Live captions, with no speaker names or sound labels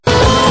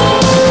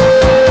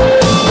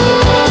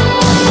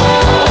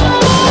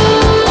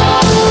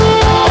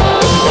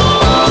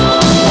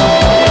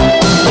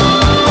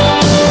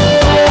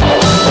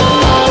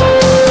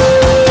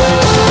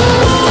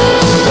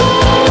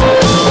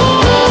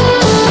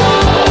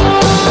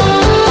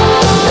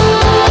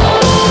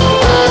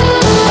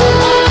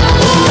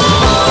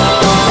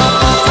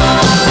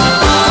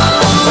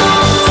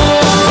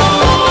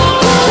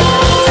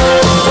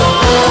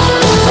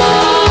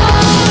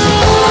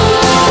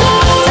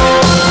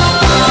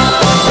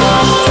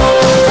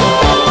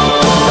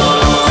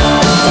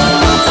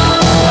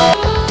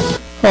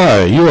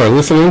Hi, you are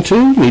listening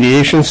to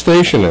Mediation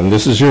Station, and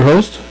this is your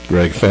host,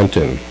 Greg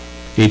Fenton.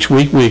 Each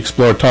week we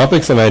explore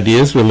topics and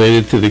ideas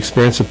related to the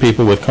experience of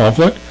people with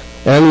conflict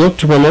and look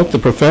to promote the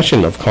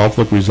profession of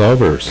conflict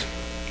resolvers.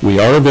 We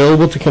are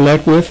available to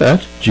connect with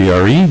at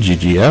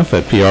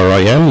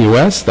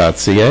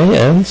greggf@primus.ca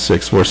and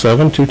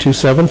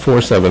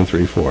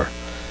 647-227-4734.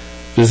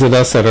 Visit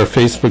us at our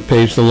Facebook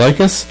page to like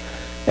us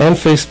and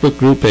Facebook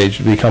group page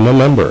to become a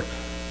member.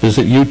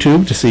 Visit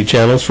YouTube to see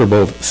channels for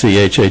both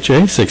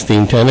CHHA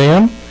 1610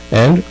 AM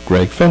and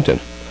Greg Fenton.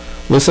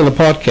 Listen to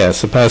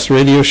podcasts of past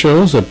radio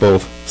shows at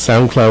both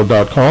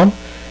SoundCloud.com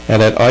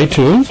and at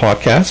iTunes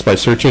podcasts by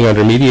searching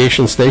under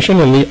Mediation Station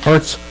in the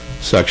Arts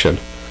section.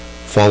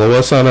 Follow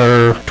us on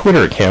our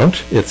Twitter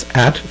account. It's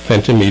at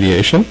Fenton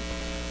Mediation.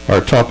 Our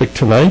topic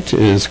tonight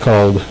is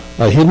called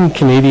A Hidden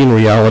Canadian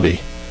Reality,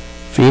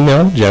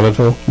 Female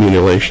Genital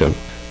Mutilation,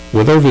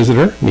 with our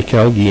visitor,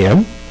 Mikel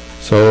Guillen.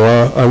 So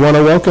I want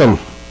to welcome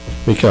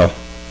Mikel.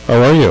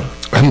 How are you?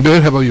 I'm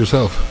good. How about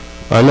yourself?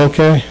 I'm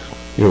okay.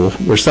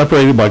 We're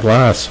separated by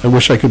glass. I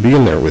wish I could be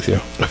in there with you.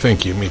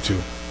 Thank you. Me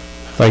too.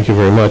 Thank you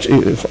very much.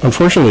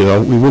 Unfortunately,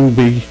 though, we wouldn't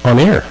be on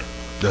air.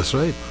 That's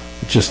right.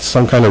 It's just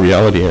some kind of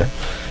reality here.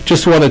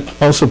 Just want to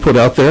also put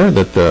out there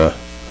that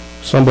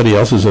somebody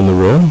else is in the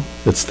room.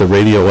 It's the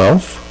radio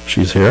elf.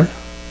 She's here.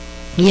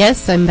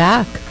 Yes, I'm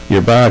back.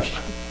 You're back.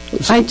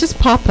 I just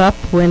pop up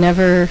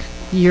whenever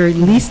you're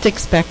least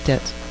expect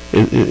it.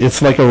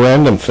 It's like a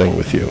random thing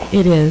with you.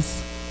 It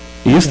is.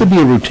 It used to be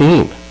a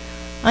routine.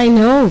 I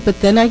know,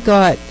 but then I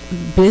got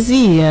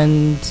busy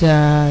and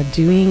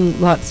doing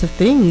lots of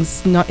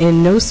things, not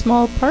in no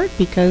small part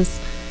because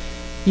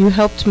you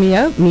helped me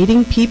out,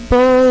 meeting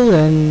people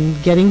and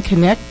getting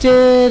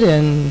connected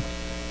and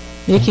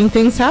making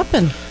things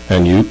happen.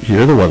 And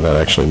you're the one that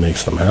actually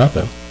makes them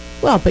happen.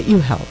 Well, but you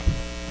help.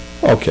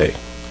 Okay.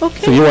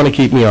 Okay. So you want to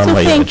keep me on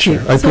my edge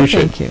here. I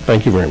appreciate it.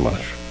 Thank you very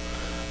much.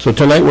 So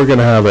tonight we're going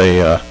to have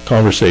a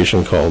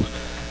conversation called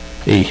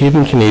A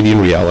Hidden Canadian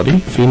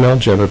Reality, Female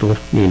Genital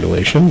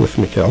Mutilation with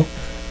Mikel.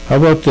 How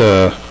about,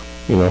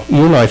 you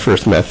and I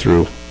first met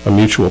through a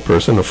mutual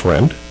person, a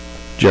friend,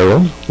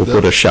 Gerald. We'll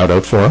put a shout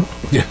out for him.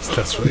 Yes,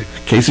 that's right.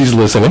 In case he's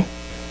listening.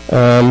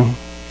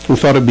 We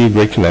thought it'd be a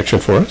great connection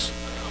for us.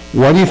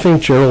 Why do you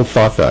think Gerald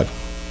thought that?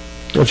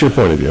 What's your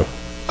point of view?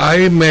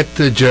 I met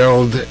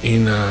Gerald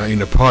in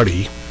a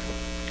party.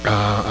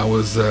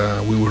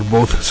 We were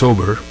both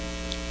sober.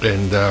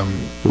 And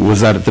was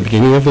that at the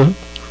beginning of the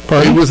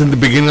party? It was in the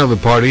beginning of the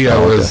party. I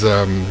was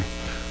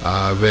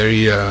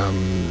very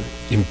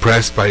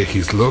impressed by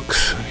his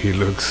looks. He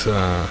looks.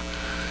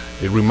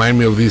 It reminded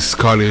me of this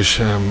Scottish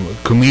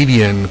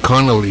comedian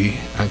Connolly.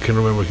 I can't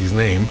remember his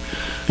name.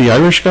 The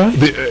Irish guy?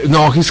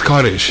 No, he's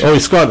Scottish. Oh,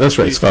 he's Scottish. That's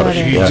right, Scottish.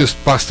 He just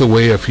passed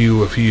away a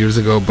few years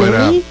ago.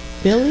 Billy?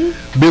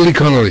 Billy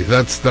Connolly.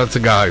 That's a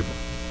guy.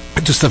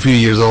 Just a few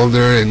years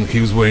older, and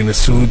he was wearing a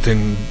suit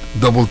and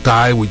double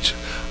tie, which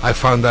I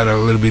found that a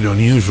little bit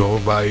unusual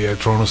by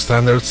Toronto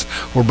standards,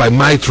 or by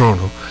my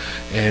Toronto.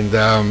 And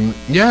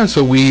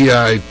so we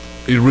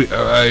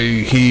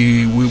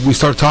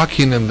started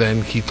talking, and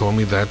then he told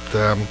me that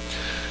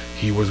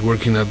he was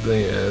working at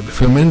the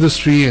film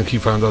industry, and he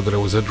found out that I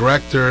was a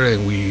director,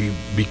 and we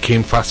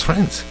became fast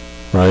friends.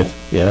 Right.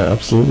 Yeah,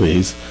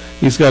 absolutely.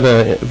 He's got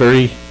a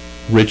very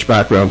rich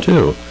background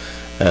too,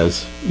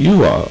 as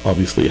you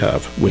obviously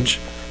have.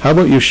 How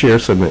about you share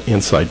some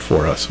insight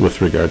for us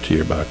with regard to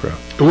your background?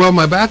 Well,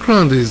 my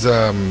background is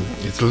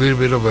it's a little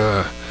bit of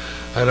a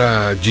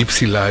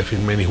gypsy life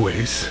in many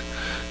ways.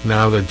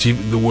 Now that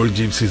the word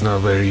gypsy is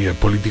not very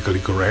politically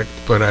correct,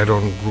 but I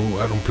don't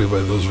play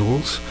by those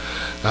rules.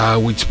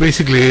 Which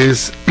basically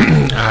is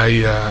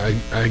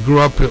I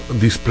grew up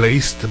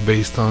displaced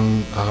based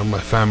on my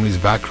family's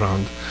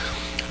background.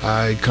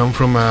 I come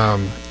from a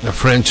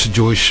French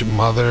Jewish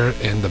mother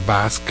and a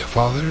Basque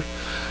father.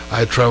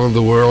 I traveled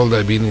the world.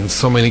 I've been in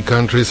so many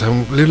countries.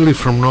 I'm literally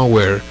from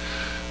nowhere,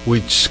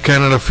 which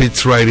Canada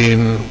fits right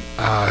in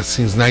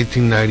since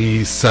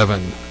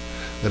 1997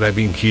 that I've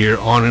been here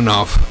on and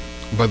off.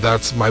 But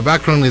that's my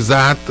background is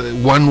that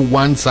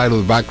one side of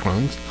the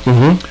background.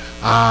 Mm-hmm.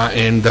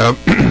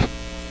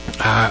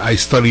 I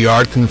study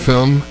art and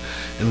film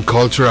and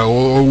culture. I've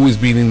always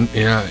been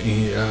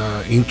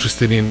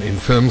interested in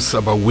films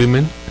about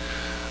women.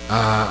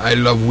 I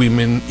love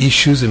women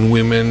issues and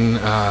women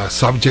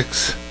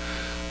subjects.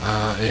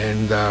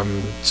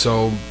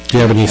 So... Do you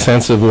have any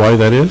sense of why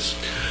that is?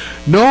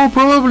 No,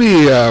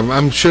 probably.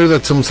 I'm sure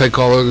that some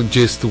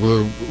psychologists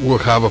will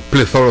have a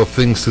plethora of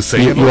things to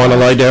say. You want to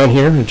lie down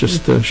here and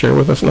just share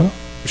with us now?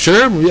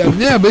 Sure.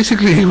 Yeah.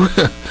 Basically,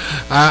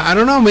 I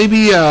don't know.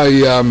 Maybe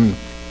I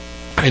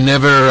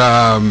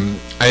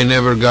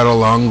never got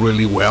along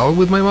really well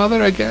with my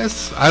mother. I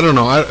guess I don't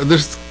know.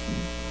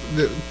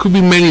 There could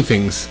be many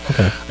things.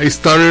 Okay. I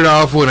started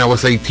off when I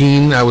was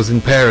 18. I was in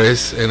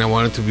Paris, and I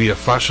wanted to be a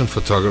fashion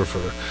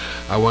photographer.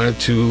 I wanted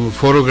to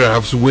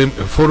photograph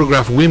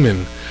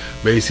women,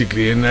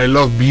 basically, and I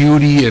love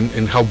beauty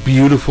and how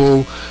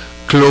beautiful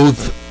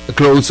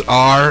clothes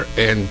are,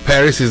 and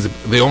Paris is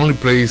the only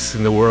place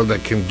in the world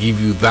that can give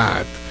you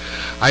that.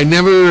 I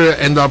never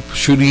end up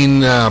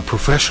shooting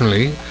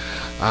professionally.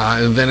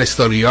 And then I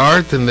studied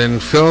art, and then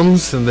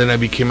films, and then I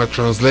became a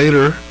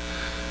translator.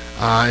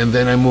 And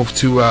then I moved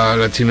to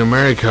Latin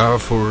America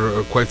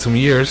for quite some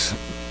years.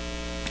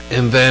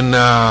 And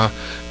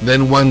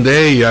then one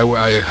day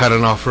I had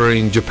an offer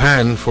in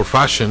Japan for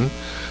fashion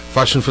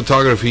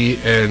photography,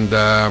 and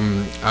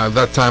at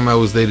that time I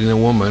was dating a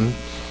woman,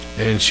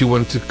 and she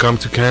wanted to come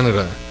to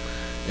Canada.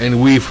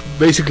 And we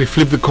basically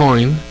flipped the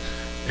coin,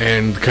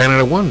 and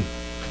Canada won.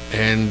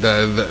 And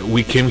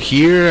we came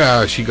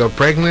here, she got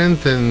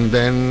pregnant, and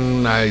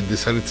then I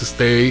decided to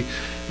stay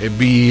and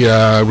be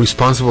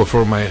responsible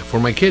for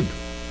my kid.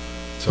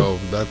 So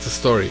that's the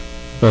story.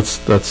 That's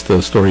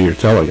the story you're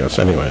telling us,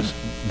 anyways.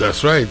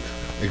 That's right.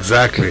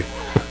 Exactly.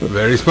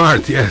 Very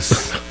smart,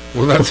 yes.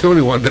 Well, that's the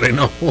only one that I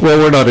know. Well,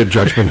 we're not in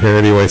judgment here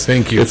anyways.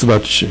 Thank you. It's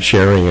about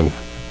sharing and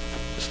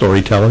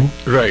storytelling.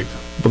 Right.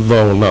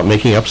 Though not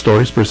making up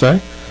stories per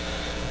se.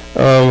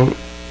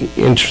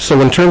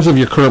 So in terms of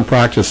your current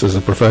practice as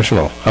a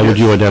professional, how would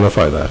you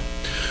identify that?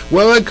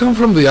 Well, I come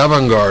from the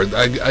avant-garde.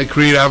 I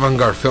create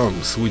avant-garde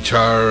films, which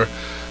are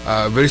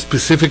very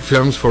specific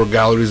films for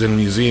galleries and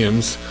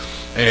museums.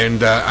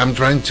 And I'm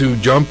trying to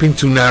jump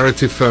into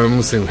narrative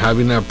films and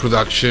having a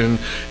production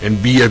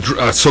and be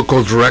a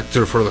so-called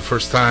director for the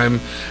first time,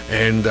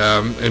 and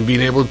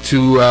being able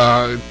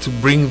to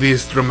bring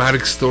this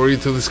dramatic story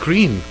to the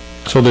screen.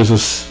 So there's a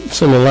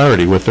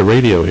similarity with the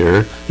radio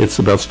here. It's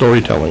about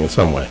storytelling in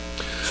some way.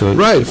 So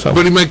right,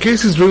 but in my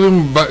case it's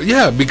driven by,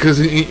 because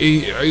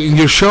in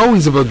your show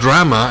is about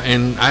drama,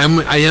 and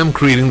I am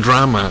creating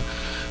drama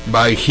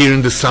by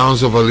hearing the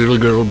sounds of a little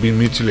girl being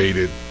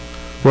mutilated.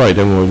 Right,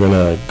 and we're going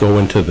to go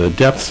into the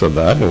depths of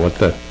that and what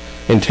that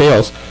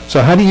entails.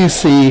 So how do you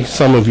see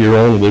some of your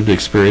own lived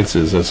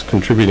experiences as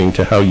contributing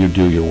to how you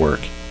do your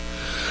work?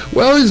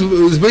 Well,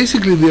 it's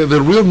basically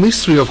the real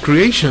mystery of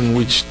creation,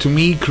 which to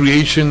me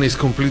creation is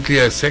completely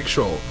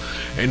asexual,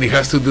 and it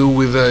has to do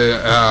with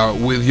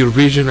your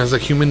vision as a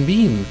human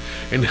being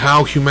and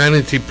how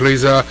humanity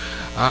plays a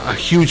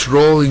huge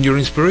role in your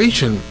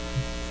inspiration.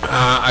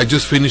 I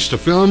just finished a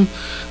film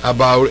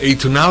about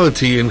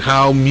atonality and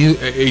how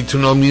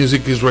atonal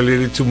music is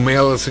related to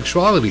male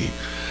sexuality.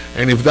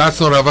 And if that's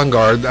not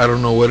avant-garde, I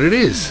don't know what it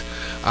is.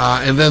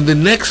 And then the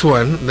next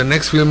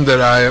film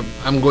that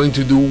I'm going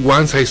to do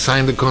once I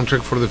sign the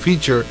contract for the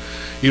feature,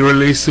 it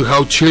relates to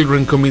how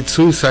children commit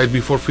suicide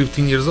before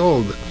 15 years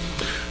old.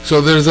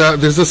 So there's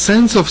a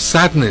sense of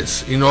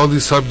sadness in all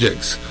these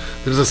subjects.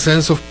 There's a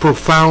sense of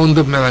profound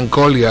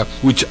melancholia,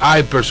 which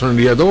I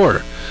personally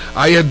adore.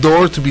 I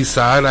adore to be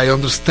sad. I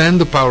understand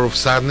the power of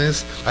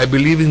sadness. I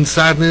believe in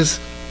sadness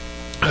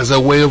as a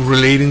way of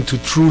relating to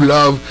true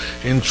love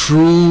and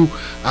true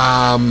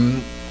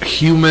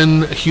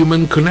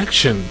human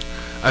connection.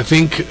 I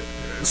think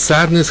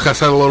sadness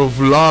has a lot of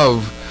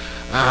love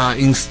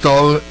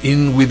installed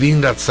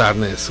within that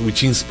sadness,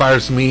 which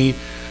inspires me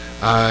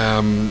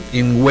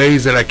in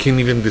ways that I can't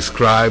even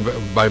describe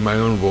by my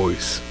own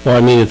voice. Well,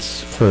 I mean,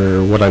 it's,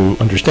 for what I'm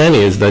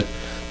understanding, is that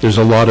there's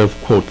a lot of,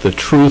 quote, the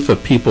truth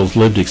of people's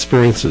lived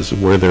experiences,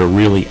 where they're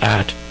really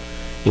at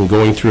in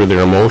going through their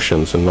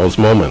emotions in those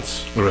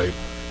moments. Right.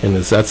 And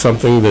is that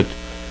something that,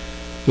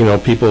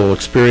 people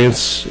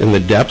experience in the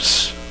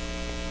depths,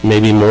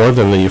 maybe more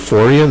than the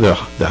euphoria, the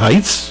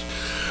heights?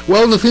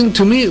 Well, the thing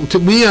to me,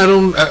 I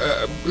don't.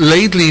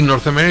 Lately, in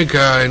North America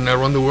and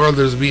around the world,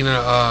 there's been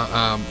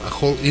a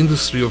whole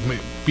industry of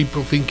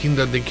people thinking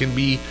that they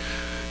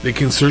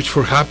can search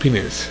for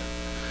happiness,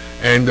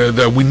 and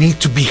that we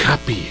need to be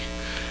happy,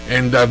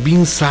 and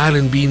being sad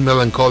and being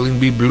melancholy and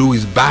being blue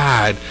is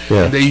bad,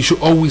 and that you should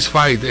always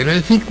fight. And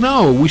I think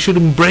no, we should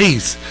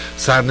embrace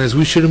sadness.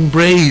 We should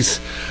embrace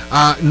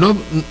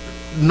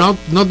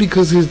not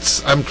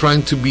because I'm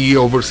trying to be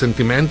over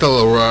sentimental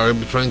or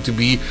I'm trying to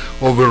be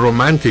over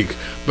romantic,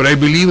 but I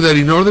believe that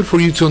in order for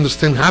you to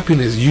understand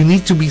happiness, you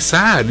need to be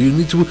sad. You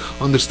need to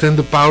understand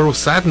the power of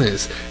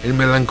sadness and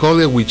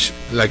melancholia, which,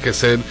 like I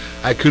said,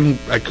 I could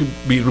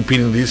be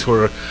repeating this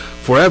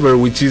forever,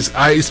 which is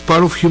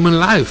part of human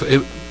life.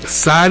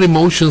 Sad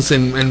emotions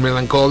and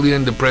melancholia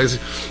and depression,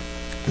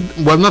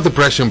 well, not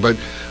depression, but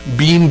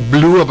being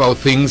blue about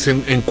things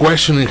and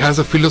questioning has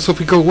a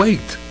philosophical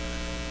weight.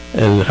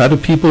 And how do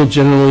people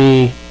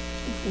generally,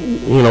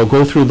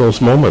 go through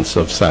those moments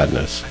of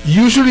sadness?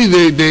 Usually,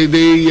 they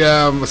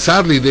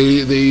sadly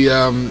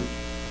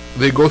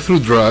they go through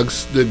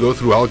drugs, they go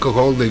through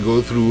alcohol, they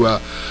go through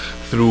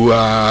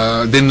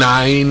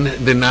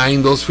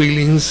denying those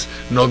feelings,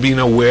 not being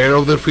aware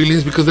of their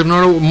feelings, because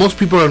most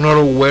people are not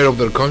aware of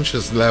their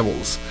conscious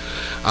levels.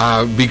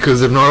 Because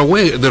they're not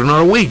awake, they're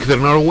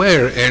not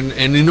aware, and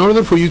in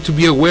order for you to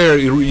be aware,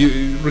 it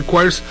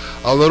requires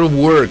a lot of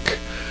work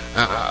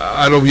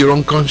out of your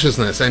own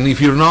consciousness. And if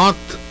you're not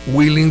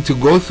willing to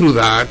go through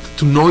that,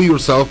 to know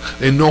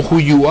yourself and know who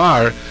you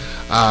are,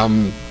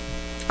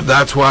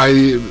 that's why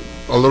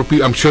a lot of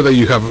people, I'm sure that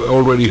you have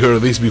already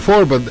heard this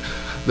before, but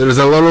there's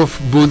a lot of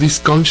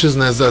Buddhist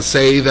consciousness that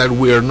say that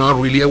we are not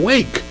really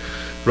awake,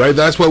 right?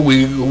 That's why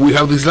we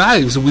have these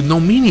lives with no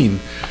meaning.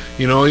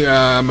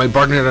 My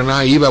partner and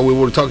I, Eva, we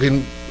were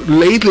talking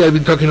lately. I've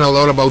been talking a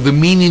lot about the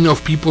meaning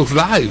of people's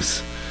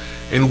lives,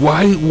 and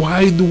why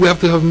do we have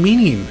to have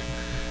meaning,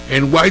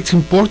 and why it's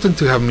important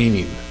to have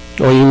meaning.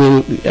 Oh, you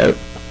mean,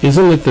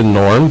 isn't it the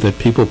norm that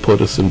people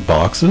put us in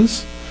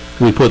boxes?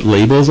 We put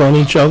labels on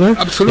each other?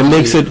 Absolutely. It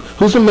makes it,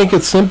 who's to make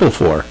it simple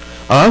for?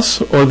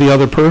 Us or the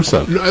other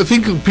person? I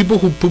think people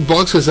who put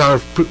boxes are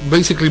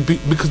basically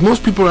because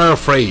most people are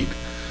afraid.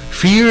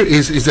 Fear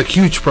is a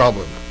huge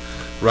problem,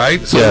 right?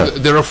 So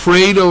they're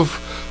afraid of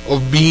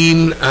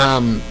being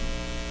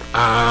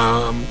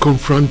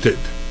confronted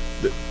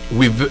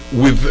with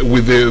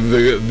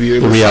the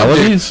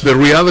realities, the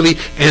reality,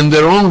 and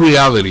their own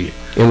reality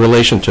in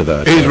relation to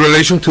that, in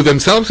relation to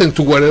themselves and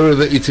to whatever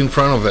it's in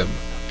front of them,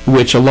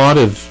 which a lot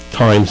of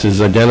times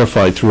is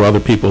identified through other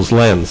people's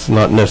lens,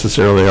 not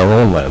necessarily our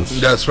own lens.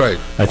 That's right.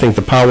 I think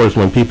the power is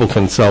when people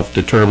can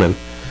self-determine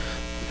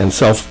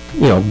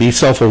and be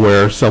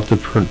self-aware,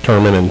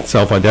 self-determine, and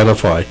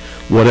self-identify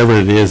whatever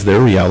it is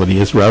their reality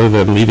is, rather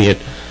than leaving it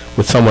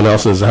with someone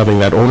else's having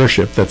that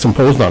ownership that's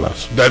imposed on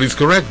us. That is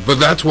correct. But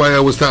that's why I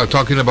was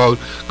talking about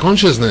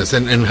consciousness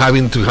and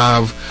having to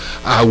have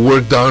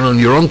work done on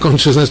your own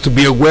consciousness to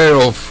be aware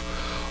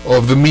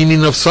of the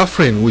meaning of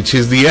suffering, which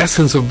is the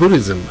essence of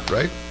Buddhism,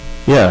 right?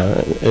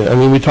 Yeah. I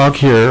mean, we talk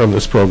here on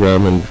this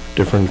program in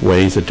different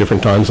ways at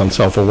different times on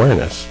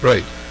self-awareness.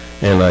 Right.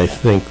 And I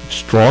think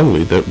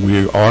strongly that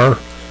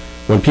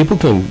when people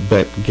can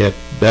get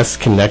best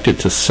connected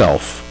to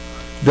self,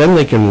 then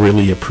they can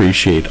really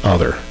appreciate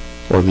other,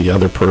 or the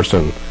other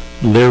person,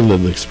 their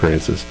lived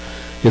experiences.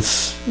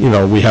 It's,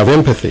 we have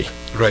empathy.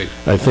 Right.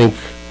 I think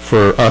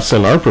for us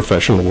in our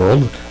professional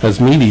world,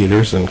 as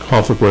mediators and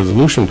conflict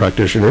resolution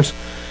practitioners,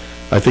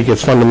 I think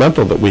it's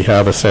fundamental that we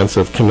have a sense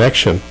of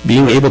connection,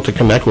 being able to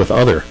connect with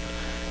other.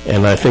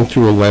 And I think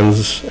through a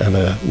lens and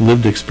a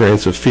lived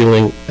experience of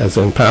feeling as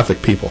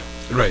empathic people.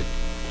 Right.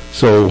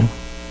 So,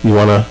 you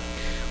want to?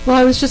 Well,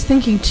 I was just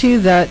thinking, too,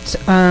 that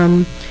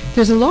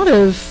there's a lot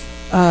of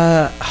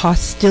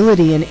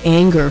hostility and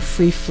anger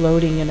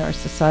free-floating in our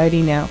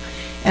society now.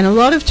 And a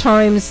lot of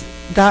times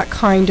that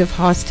kind of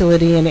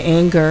hostility and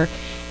anger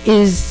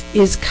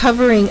is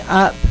covering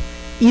up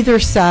either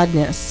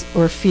sadness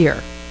or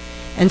fear.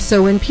 And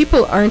so when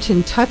people aren't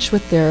in touch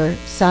with their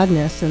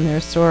sadness and their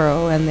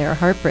sorrow and their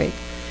heartbreak,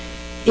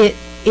 it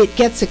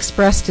gets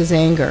expressed as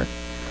anger.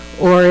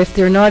 Or if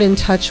they're not in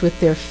touch with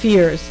their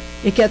fears,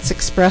 it gets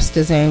expressed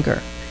as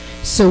anger.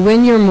 So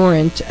when you're more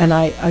and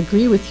I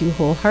agree with you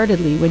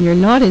wholeheartedly, when you're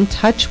not in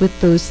touch with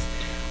those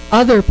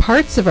other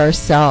parts of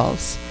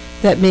ourselves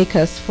that make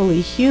us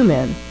fully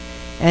human,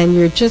 and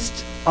you're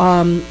just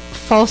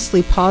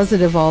falsely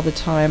positive all the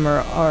time, or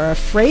are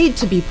afraid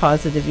to be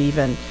positive,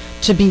 even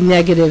to be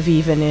negative,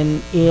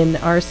 even in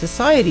our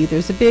society,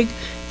 there's a big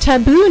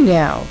taboo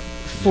now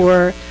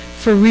for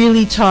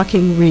really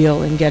talking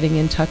real and getting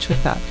in touch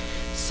with that.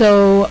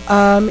 So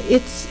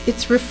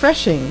it's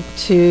refreshing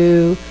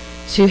to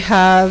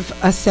have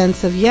a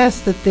sense of,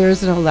 yes, that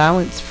there's an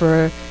allowance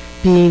for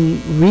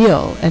being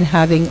real and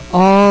having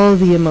all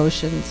the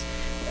emotions,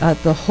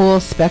 the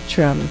whole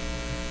spectrum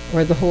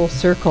or the whole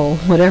circle,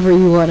 whatever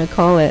you want to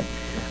call it,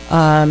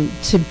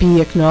 to be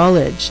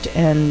acknowledged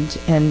and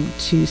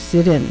to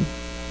sit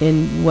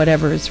in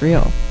whatever is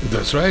real.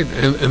 That's right.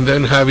 And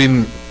then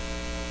having,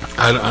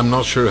 I'm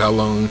not sure how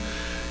long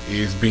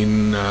it's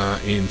been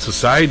in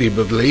society,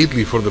 but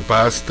lately, for the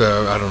past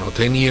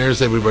 10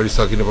 years, everybody's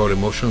talking about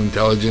emotional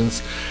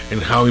intelligence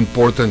and how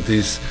important it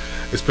is,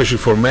 especially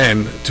for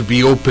men, to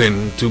be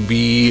open, to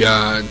be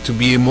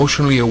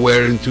emotionally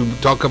aware, and to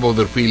talk about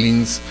their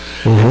feelings,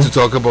 and to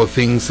talk about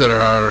things that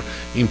are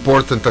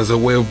important as a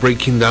way of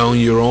breaking down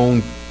your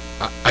own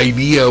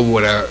idea of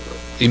what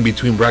in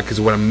between brackets,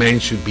 what a man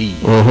should be,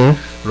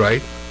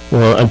 right?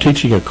 Well, I'm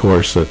teaching a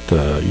course at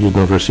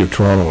University of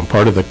Toronto, and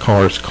part of the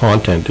course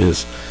content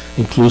is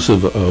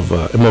inclusive of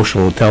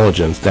emotional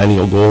intelligence.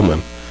 Daniel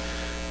Goleman,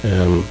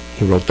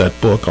 he wrote that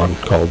book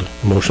called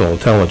Emotional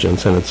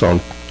Intelligence, and it's on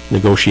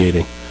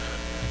negotiating.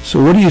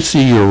 So what do you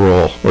see your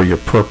role or your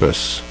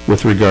purpose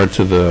with regard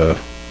to the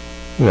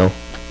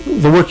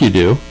work you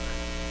do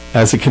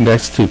as it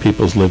connects to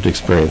people's lived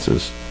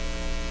experiences?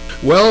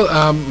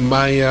 Well,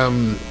 my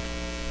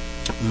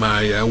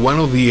one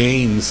of the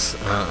aims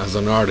as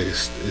an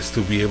artist is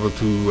to be able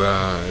to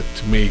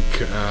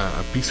make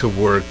a piece of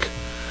work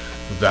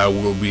that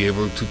will be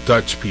able to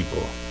touch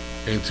people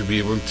and to be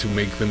able to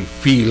make them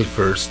feel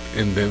first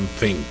and then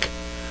think,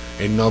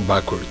 and not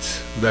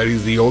backwards. That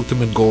is the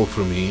ultimate goal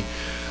for me.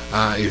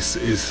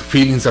 Is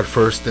feelings are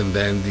first and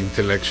then the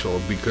intellectual,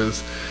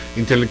 because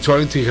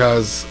intellectuality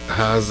has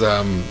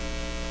a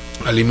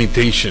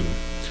limitation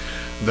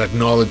that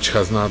knowledge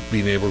has not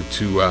been able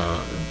to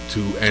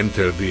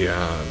enter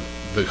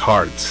the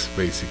hearts,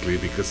 basically,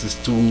 because it's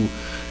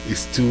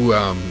too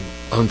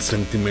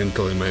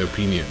unsentimental, in my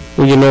opinion.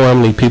 Well, how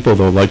many people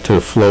though like to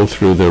flow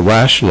through the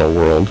rational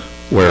world,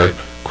 where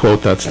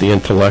quote that's the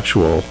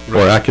intellectual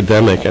or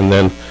academic, and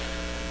then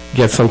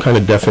get some kind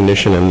of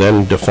definition and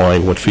then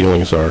define what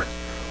feelings are,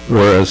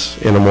 whereas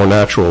in a more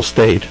natural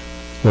state,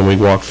 when we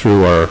walk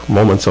through our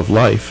moments of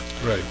life,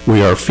 Right.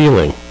 we are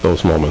feeling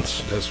those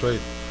moments. That's right.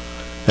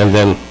 And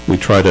then we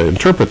try to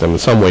interpret them in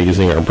some way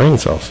using our brain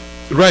cells.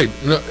 Right.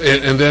 No,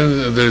 and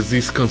then there's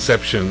this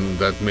conception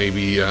that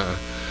maybe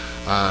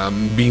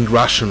being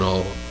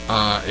rational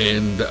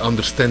and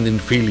understanding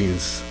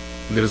feelings,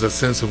 there's a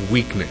sense of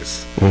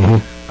weakness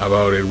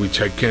about it,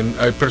 which I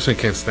personally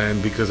can't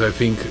stand, because I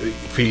think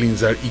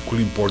feelings are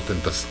equally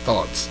important as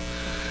thoughts,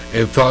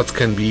 and thoughts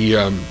can be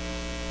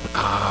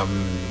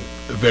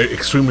very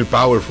extremely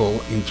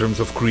powerful in terms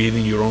of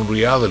creating your own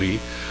reality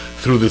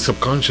through the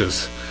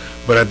subconscious.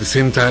 But at the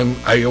same time,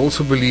 I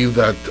also believe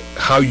that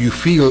how you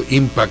feel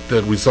impact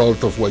the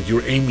result of what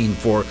you're aiming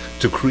for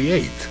to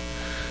create.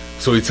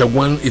 So it's a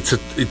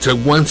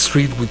one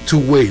street with two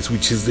ways,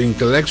 which is the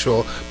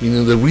intellectual,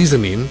 meaning the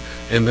reasoning,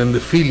 and then the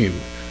feeling.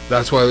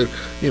 That's why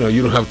you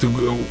don't have to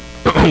go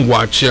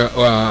watch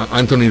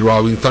Tony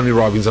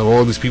Robbins, and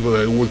all these people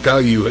that will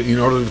tell you, in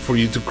order for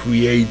you to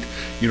create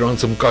your own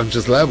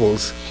subconscious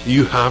levels,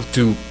 you have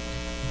to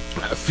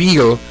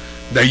feel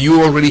that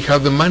you already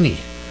have the money,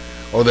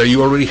 or that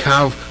you already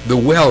have the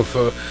wealth.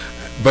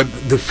 But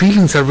the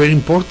feelings are very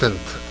important,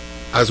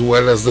 as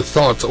well as the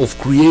thoughts of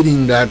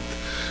creating that.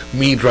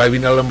 Me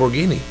driving a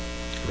Lamborghini,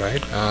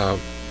 right?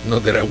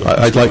 Not that I would.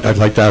 I'd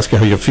like to ask you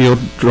how you feel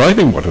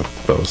driving one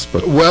of those.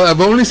 But well,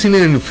 I've only seen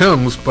it in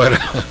films, but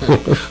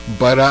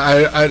but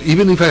I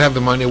even if I have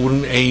the money, I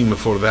wouldn't aim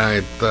for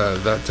that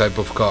type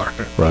of car.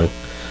 Right.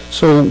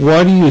 So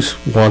why do you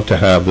want to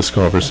have this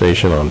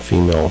conversation on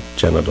female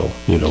genital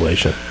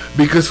mutilation?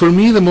 Because for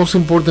me, the most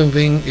important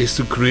thing is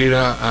to create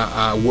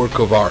a work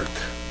of art,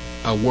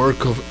 a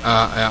work of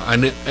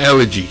an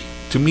elegy.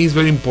 To me, it's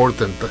very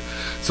important.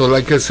 So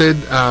like I said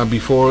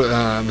before,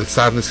 the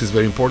sadness is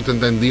very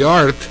important, and the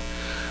art,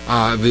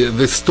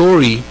 the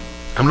story,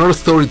 I'm not a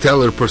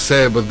storyteller per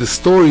se, but the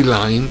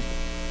storyline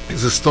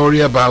is a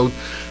story about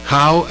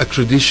how a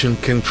tradition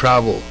can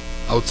travel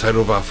outside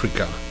of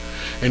Africa,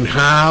 and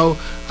how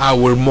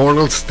our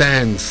moral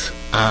stance,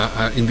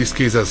 in this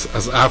case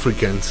as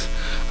Africans,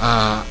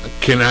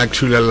 can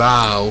actually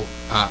allow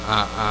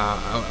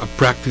a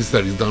practice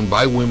that is done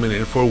by women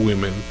and for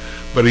women,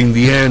 but in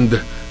the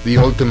end, the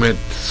ultimate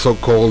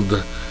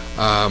so-called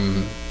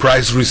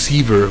prize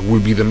receiver will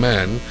be the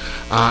man,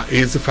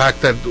 is the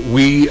fact that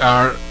we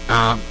are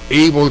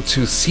able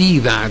to see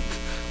that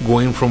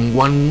going from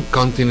one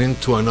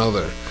continent to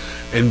another,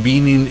 and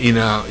being in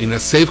a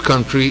safe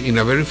country, in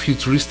a very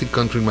futuristic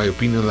country, in my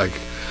opinion, like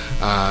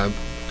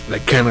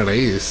Canada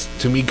is.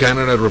 To me,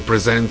 Canada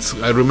represents.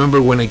 I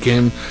remember when I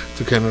came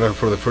to Canada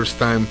for the first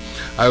time,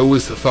 I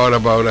always thought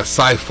about a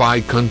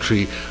sci-fi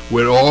country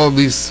where all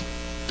these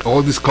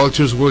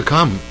cultures will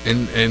come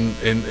and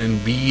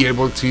be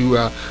able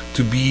to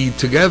be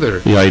together.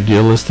 The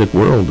idealistic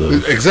world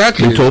of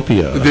exactly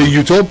utopia. The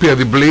utopia,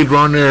 the Blade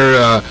Runner.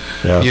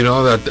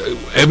 That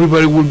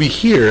everybody will be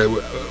here,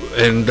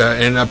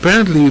 and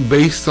apparently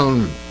based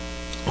on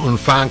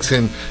facts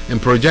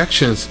and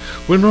projections,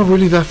 we're not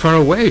really that far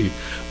away.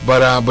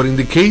 But in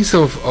the case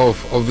of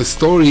the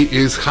story,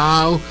 is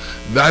how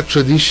that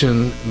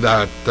tradition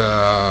that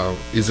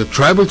is a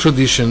tribal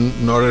tradition,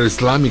 not an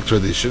Islamic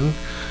tradition.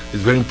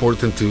 It's very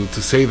important to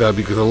say that,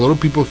 because a lot of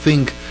people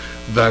think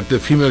that the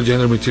female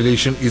genital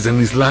mutilation is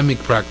an Islamic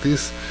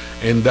practice,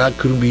 and that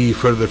couldn't be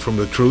further from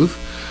the truth.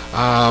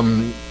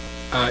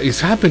 It's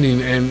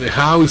happening, and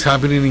how it's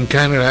happening in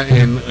Canada,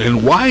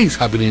 and why it's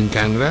happening in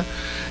Canada,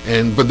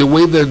 but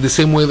the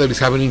same way that it's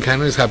happening in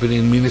Canada is happening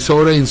in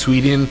Minnesota, in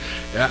Sweden,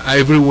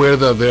 everywhere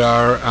that there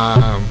are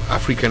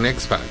African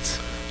expats.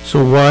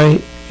 So why,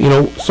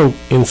 so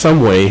in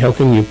some way, how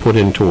can you put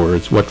into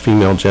words what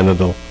female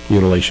genital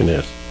mutilation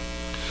is?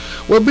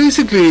 Well,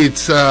 basically,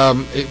 it's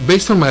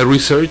based on my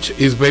research.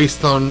 Is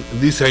based on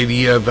this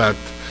idea that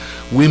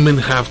women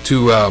have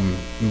to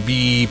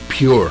be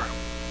pure,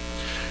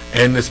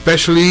 and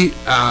especially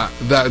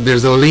that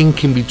there's a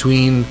link in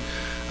between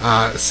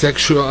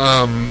sexual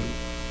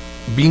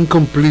being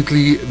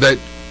completely, that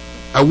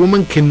a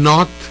woman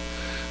cannot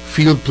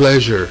feel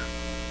pleasure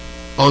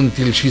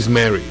until she's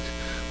married,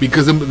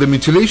 because the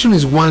mutilation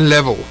is one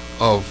level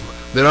of.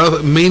 There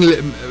are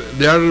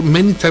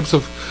many types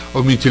of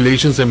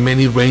mutilations and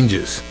many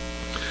ranges.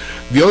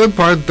 The other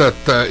part that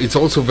it's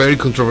also very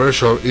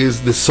controversial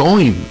is the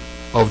sewing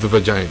of the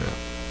vagina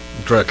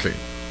directly.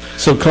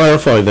 So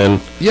clarify then.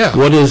 Yeah.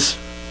 What is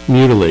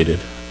mutilated?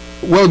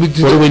 Well,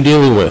 what are we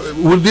dealing with?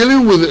 We're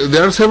dealing with.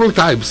 There are several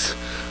types,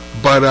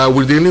 but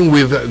we're dealing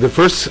with the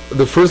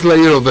first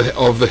layer of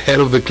the head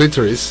of the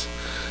clitoris,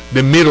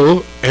 the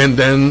middle, and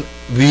then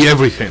the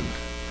everything.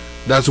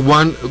 That's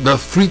one. There are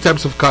three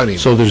types of cutting.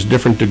 So there's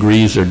different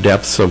degrees or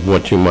depths of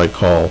what you might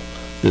call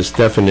this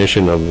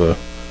definition of the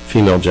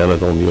female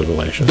genital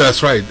mutilation.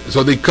 That's right.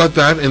 So they cut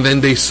that and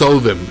then they sew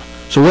them.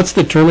 So what's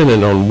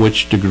determinant on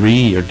which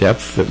degree or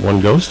depth that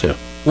one goes to?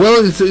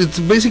 Well, it's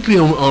basically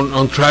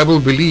on tribal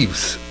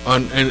beliefs,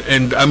 and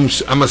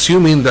I'm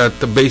assuming that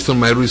based on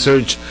my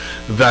research,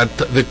 that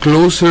the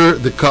closer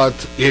the cut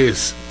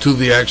is to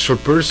the actual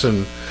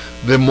person,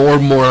 the more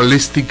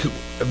moralistic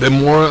the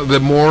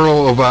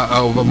moral of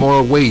a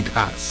moral weight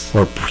has,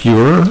 Or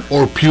pure?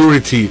 or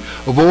purity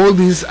of all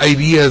these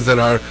ideas that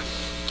are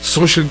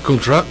socially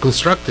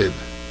constructed.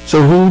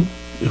 So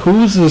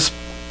who's this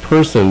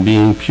person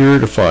being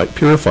purified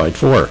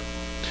for?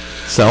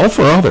 Self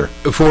or other?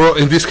 For,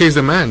 in this case,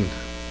 the man,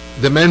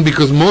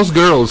 because most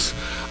girls,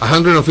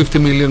 150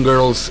 million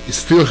girls,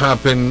 still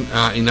happen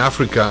in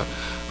Africa,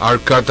 are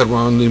cut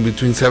around in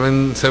between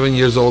 7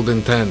 years old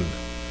and 10.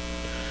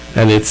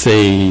 And it's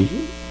a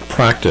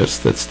practice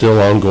that's still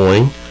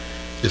ongoing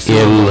It's still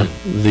in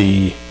ongoing.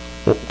 the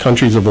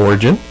countries of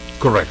origin.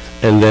 Correct.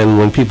 And then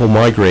when people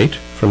migrate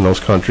from those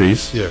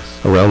countries Yes.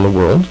 around the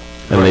world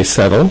and they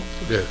settle,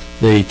 Yes.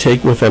 they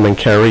take with them and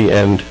carry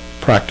and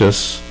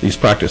practice these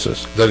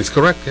practices. That is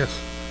correct. Yes.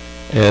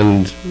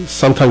 And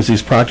sometimes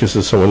these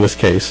practices, so in this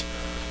case,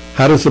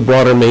 how does the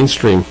broader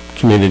mainstream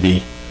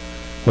community,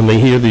 when they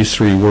hear these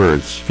three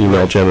words,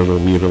 female genital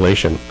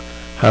mutilation,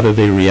 how do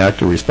they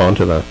react or respond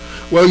to that?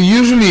 Well,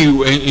 usually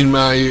in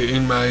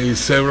my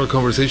several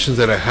conversations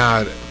that I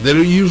had, they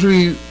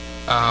usually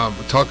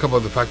talk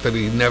about the fact that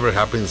it never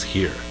happens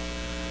here.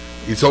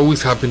 It's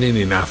always happening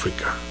in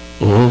Africa.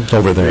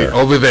 Over there.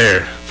 Over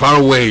there, far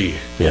away,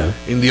 Yeah.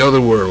 in the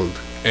other world.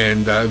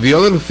 And the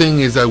other thing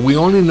is that we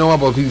only know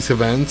about these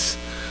events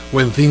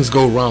when things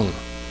go wrong.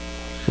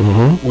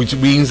 Which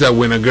means that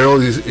when a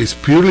girl is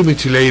purely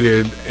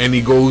mutilated and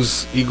he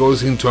goes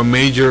into a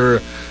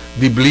major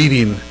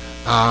debleeding,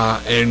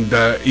 and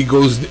he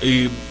goes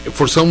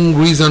for some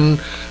reason,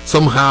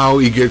 somehow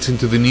he gets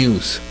into the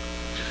news,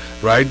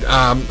 right?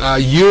 A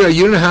year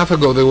and a half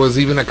ago, there was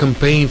even a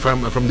campaign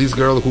from this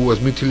girl who was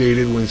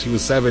mutilated when she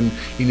was 7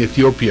 in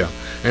Ethiopia,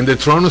 and the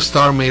Toronto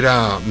Star made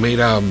a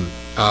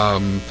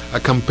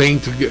campaign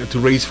to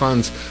raise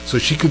funds so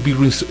she could be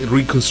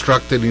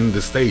reconstructed in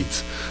the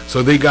States.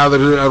 So they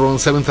gathered around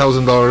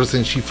 $7,000,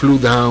 and she flew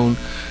down,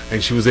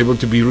 and she was able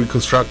to be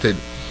reconstructed.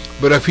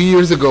 But a few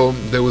years ago,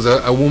 there was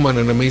a woman,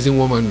 an amazing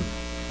woman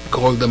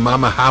called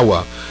Mama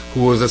Hawa,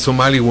 who was a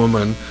Somali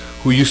woman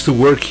who used to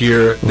work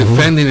here,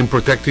 defending and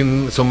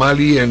protecting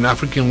Somali and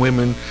African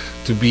women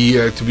to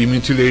be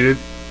mutilated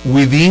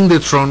within the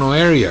Toronto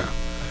area.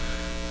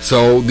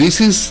 So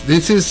this is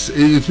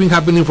it's been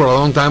happening for a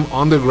long time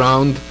on the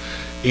ground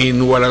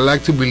in what I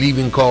like to believe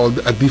in called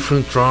a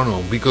different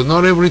Toronto, because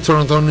not every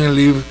Torontonian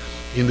live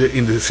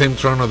in the same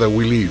Toronto that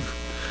we live.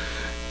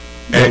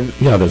 And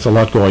yeah, there's a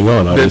lot going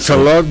on. there's Obviously.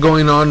 a lot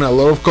going on, a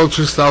lot of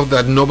cultural stuff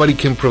that nobody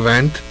can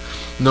prevent,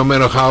 no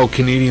matter how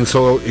Canadian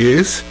soil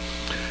is.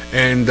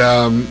 And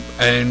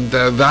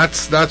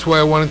that's why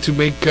I wanted to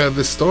make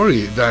the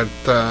story,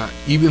 that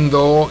even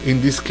though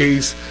in this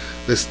case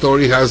the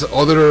story has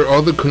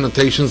other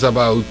connotations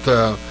about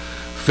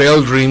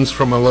failed dreams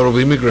from a lot of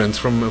immigrants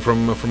from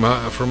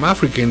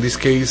Africa, in this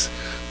case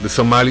the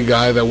Somali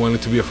guy that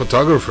wanted to be a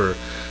photographer.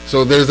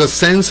 So there's a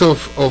sense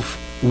of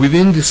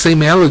within the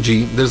same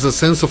elegy, there's a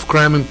sense of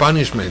crime and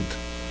punishment,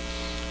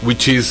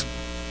 which is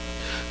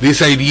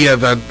this idea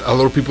that a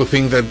lot of people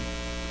think that,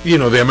 you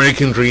know, the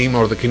American dream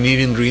or the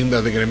Canadian dream,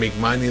 that they're going to make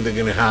money, they're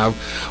going to have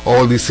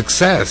all this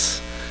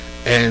success,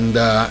 and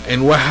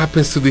what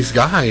happens to this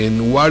guy,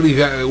 and what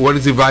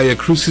is the via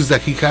crucis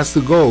that he has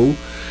to go,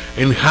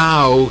 and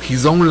how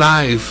his own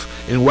life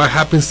and what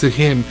happens to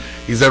him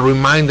is a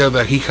reminder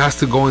that he has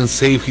to go and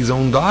save his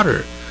own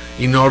daughter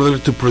in order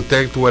to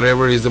protect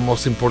whatever is the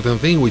most important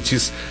thing, which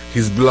is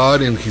his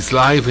blood and his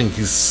life and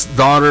his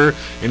daughter,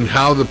 and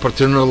how the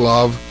paternal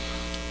love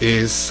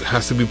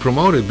has to be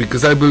promoted.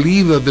 Because I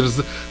believe that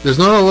there's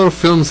not a lot of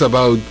films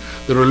about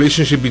the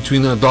relationship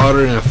between a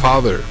daughter and a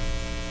father,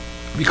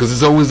 because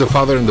it's always the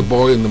father and the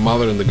boy and the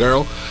mother and the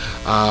girl,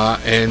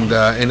 and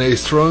I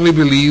strongly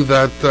believe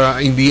that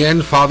in the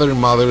end, father and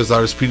mothers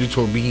are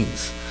spiritual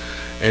beings.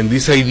 And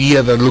this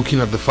idea that looking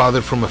at the father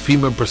from a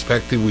female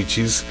perspective, which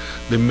is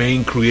the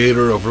main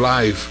creator of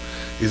life,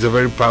 is a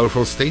very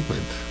powerful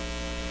statement.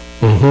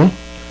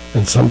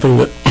 And something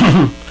that,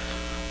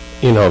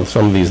 you know,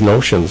 some of these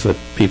notions that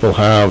people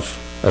have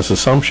as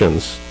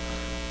assumptions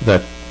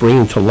that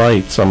bring to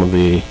light some of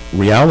the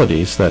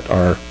realities that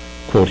are,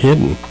 quote,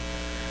 hidden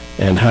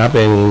and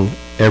happening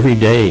every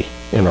day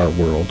in our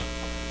world,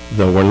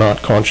 though we're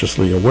not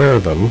consciously aware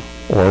of them,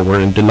 or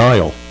we're in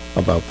denial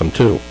about them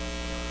too.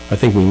 I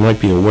think we might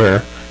be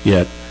aware,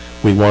 yet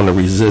we want to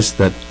resist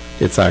that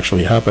it's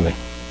actually happening.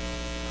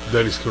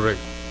 That is correct.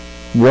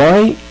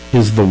 Why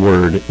is the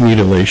word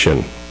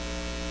mutilation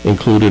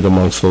included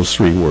amongst those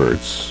three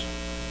words,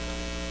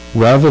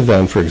 rather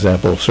than, for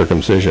example,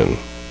 circumcision,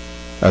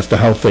 as to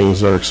how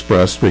things are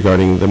expressed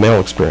regarding the male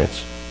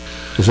experience?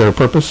 Is there a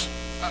purpose?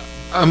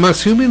 I'm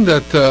assuming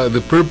that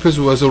the purpose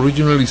was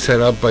originally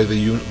set up by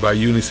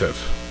UNICEF,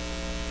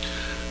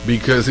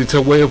 because it's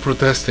a way of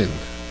protesting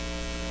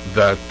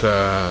that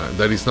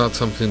that is not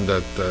something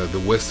that the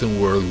Western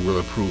world will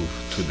approve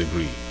to a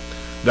degree.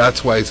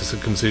 That's why it's a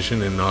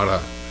circumcision and not a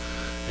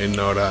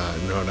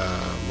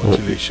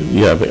mutilation. Well,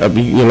 yeah, but,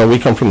 you know, we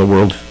come from the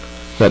world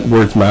that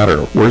words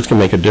matter. Words can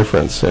make a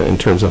difference in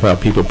terms of how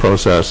people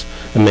process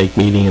and make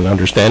meaning and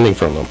understanding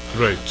from them.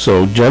 Right.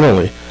 So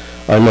generally,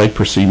 I might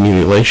perceive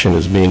mutilation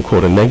as being,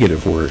 quote, a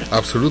negative word.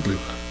 Absolutely.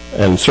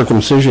 And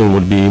circumcision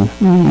would be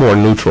more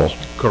neutral.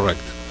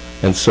 Correct.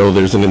 And so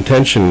there's an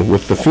intention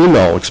with the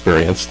female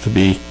experience to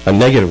be a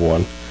negative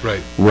one.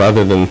 Right.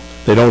 Rather than,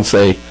 they don't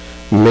say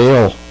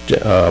male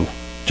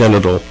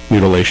genital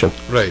mutilation.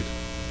 Right.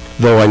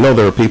 Though I know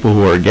there are people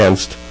who are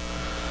against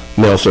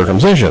male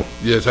circumcision.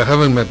 Yes, I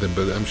haven't met them,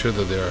 but I'm sure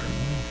that they are.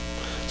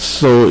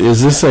 So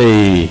is this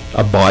a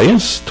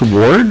bias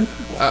toward?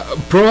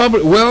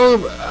 Probably.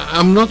 Well,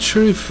 I'm not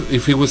sure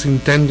if it was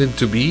intended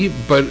to be,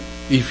 but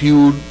if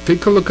you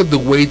take a look at the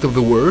weight of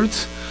the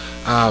words,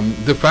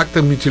 the fact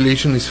that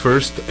mutilation is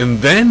first, and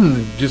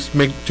then just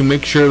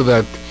make sure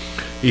that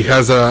it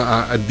has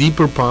a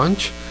deeper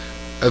punch,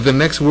 the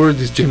next word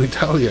is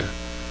genitalia.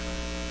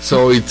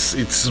 So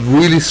it's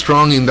really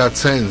strong in that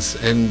sense,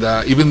 and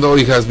even though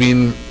it has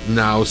been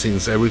now,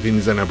 since everything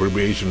is an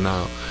abbreviation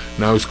now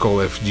it's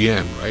called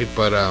FGM, right?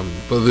 But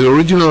the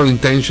original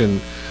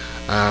intention,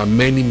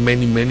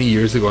 many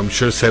years ago, I'm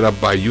sure set up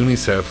by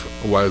UNICEF,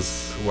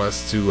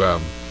 was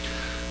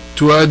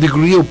to a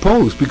degree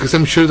opposed, because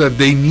I'm sure that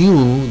they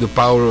knew the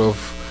power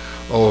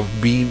of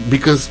being,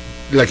 because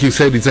like you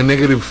said, it's a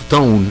negative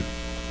tone,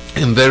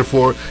 and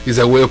therefore is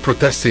a way of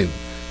protesting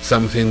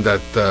something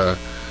that.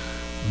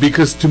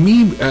 Because to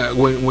me,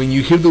 when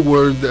you hear the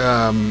word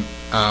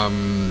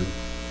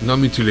not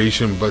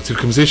mutilation but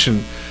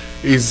circumcision,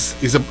 is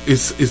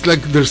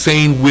like they're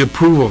saying we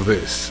approve of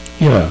this.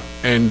 Yeah.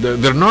 And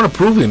they're not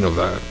approving of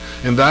that,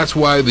 and that's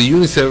why the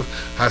UNICEF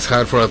has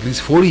had for at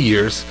least 40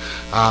 years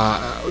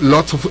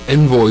lots of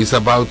envoys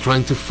about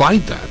trying to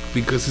fight that,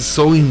 because it's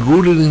so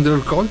enrooted in their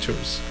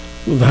cultures.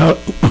 Though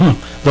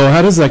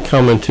how does that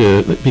come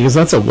into? Because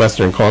that's a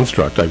Western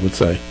construct, I would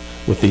say,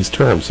 with these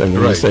terms. And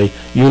when you say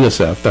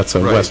UNICEF, that's a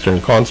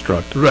Western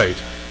construct. Right.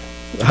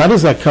 How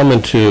does that come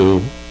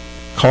into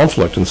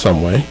conflict in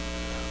some way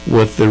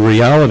with the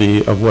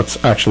reality of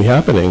what's actually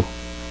happening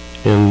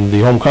in the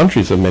home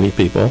countries of many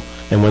people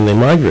and when they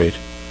migrate?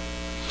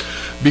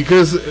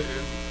 Because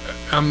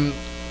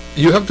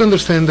you have to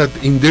understand that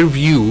in their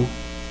view,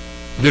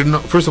 they're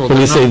not. First of all, when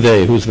you say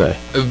they, who's they?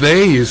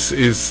 They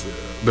is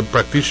the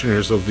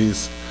practitioners of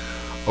this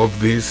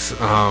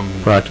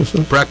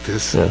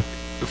practice. Yeah.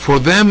 For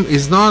them,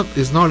 is not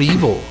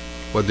evil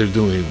what they're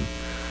doing.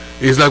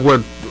 It's like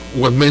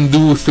what men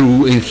do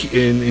through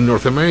in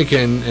North America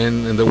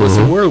and the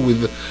Western world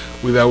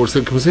with our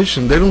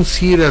circumcision. They don't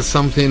see it as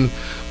something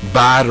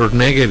bad or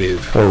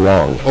negative or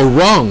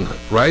wrong,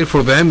 right?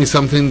 For them, it's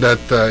something that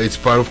it's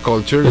part of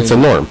culture. It's a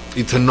norm.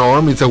 It's a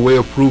norm. It's a way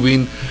of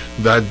proving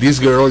that this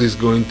girl is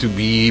going to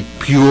be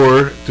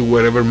pure to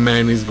whatever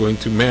man is going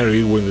to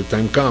marry when the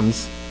time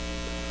comes.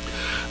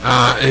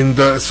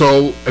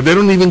 So they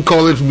don't even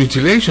call it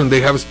mutilation.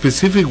 They have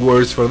specific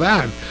words for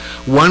that.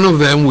 One of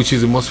them, which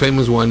is the most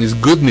famous one, is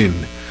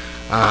Guillen,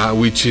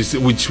 which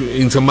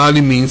in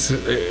Somali means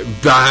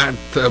that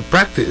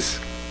practice.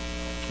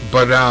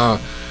 But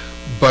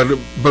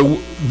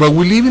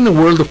we live in a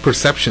world of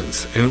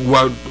perceptions, and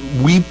what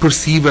we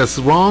perceive as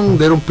wrong,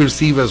 they don't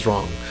perceive as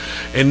wrong.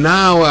 And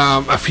now,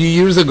 a few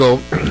years ago,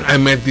 I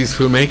met this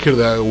filmmaker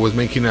that was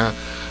making a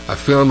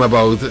film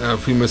about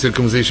female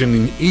circumcision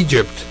in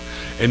Egypt.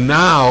 And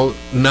now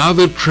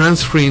they're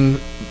transferring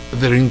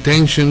their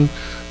intention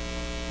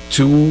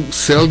to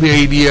sell the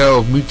idea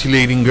of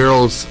mutilating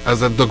girls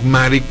as a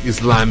dogmatic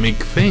Islamic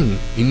thing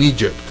in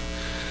Egypt,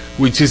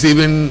 which is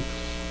even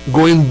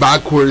going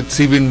backwards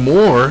even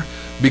more,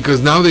 because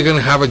now they're going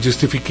to have a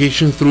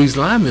justification through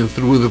Islam and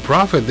through the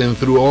Prophet and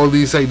through all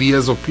these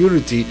ideas of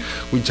purity,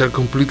 which are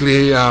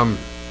completely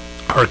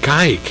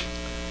archaic.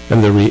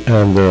 And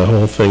the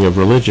whole thing of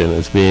religion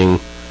is being,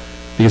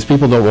 because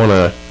people don't want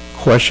to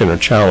question or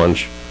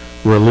challenge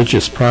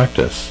religious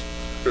practice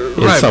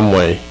in some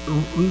way.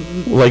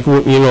 Like,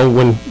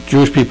 when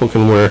Jewish people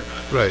can wear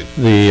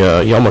the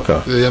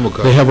yarmulke,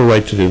 they have a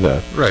right to do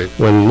that. Right.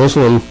 When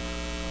Muslim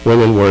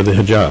women wear the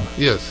hijab,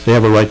 yes, they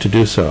have a right to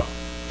do so.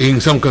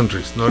 In some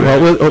countries, not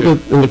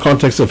in the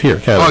context of here,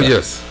 Canada. Oh,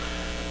 yes.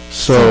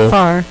 So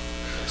far,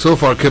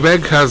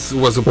 Quebec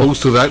was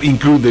opposed to that,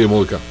 include the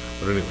yarmulke.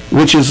 Anyway.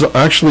 Which is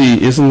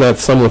actually, isn't that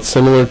somewhat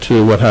similar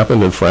to what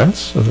happened in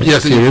France?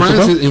 Yes,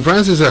 in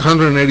France it's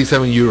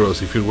 187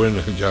 euros if you're wearing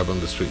a hijab on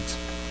the streets.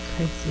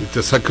 It's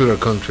a secular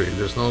country.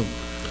 There's no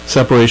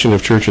separation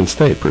of church and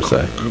state per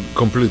se.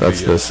 Completely.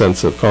 That's the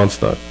sense of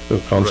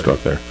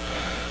construct there.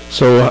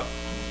 So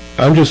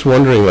I'm just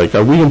wondering,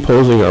 are we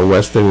imposing our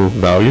Western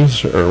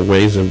values or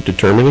ways of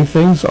determining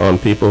things on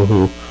people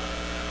who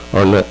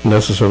are not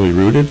necessarily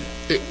rooted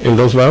in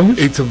those values?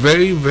 It's a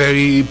very,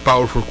 very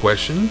powerful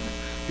question.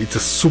 It's a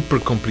super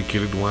complex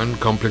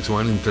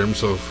one in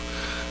terms of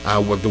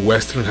what the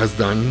Western has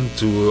done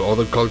to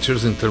other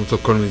cultures in terms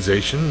of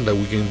colonization, that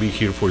we can be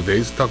here for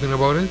days talking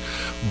about it.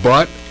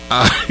 But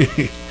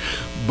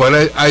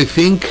I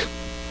think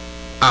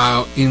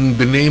in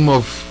the name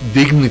of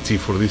dignity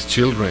for these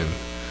children,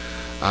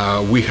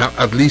 we have,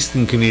 at least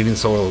in Canadian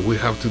soil, we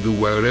have to do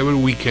whatever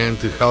we can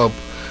to help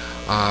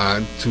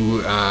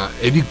to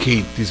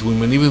educate these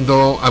women, even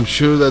though I'm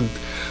sure that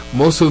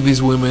most of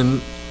these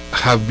women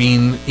have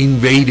been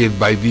invaded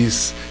by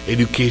these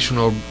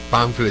educational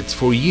pamphlets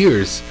for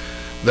years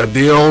that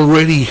they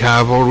already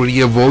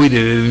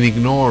avoided and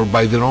ignored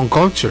by their own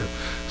culture.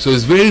 So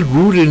it's very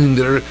rooted in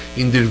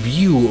their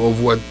view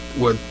of what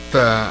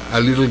a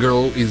little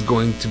girl is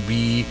going to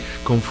be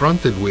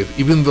confronted with,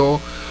 even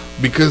though,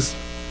 because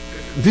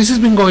this has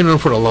been going on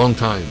for a long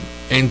time,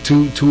 and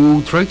to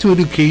try to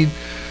educate,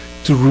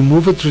 to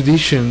remove a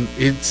tradition,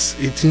 it's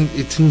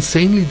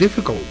insanely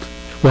difficult.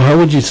 Well, how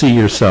would you see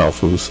yourself,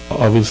 who's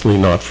obviously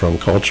not from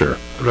culture,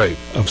 Right.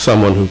 of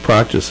someone who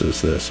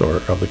practices this, or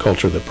of the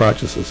culture that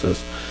practices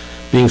this,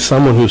 being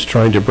someone who's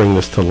trying to bring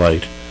this to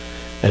light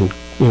and,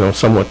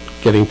 somewhat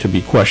getting to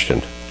be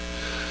questioned?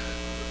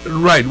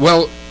 Right.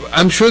 Well,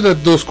 I'm sure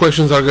that those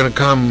questions are going to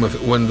come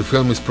when the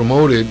film is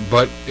promoted,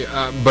 but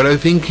I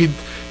think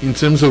in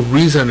terms of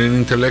reason and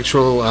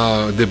intellectual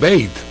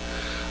debate,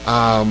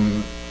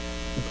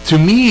 to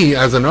me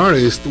as an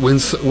artist,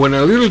 when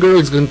a little girl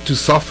is going to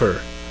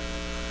suffer,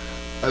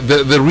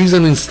 the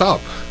reasoning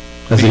stop.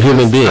 As a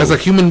human being. As a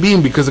human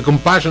being, because the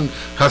compassion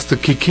has to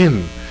kick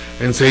in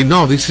and say,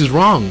 no, this is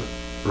wrong,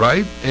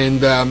 right?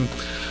 And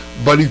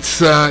but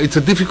it's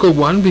a difficult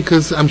one,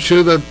 because I'm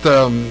sure that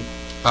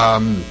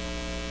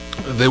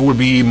there will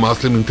be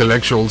Muslim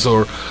intellectuals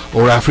or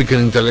African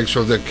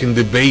intellectuals that can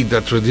debate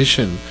that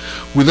tradition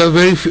without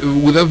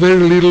very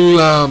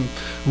little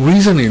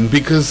reasoning,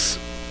 because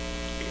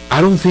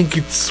I don't think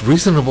it's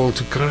reasonable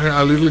to carry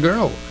a little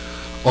girl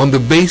on the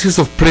basis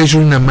of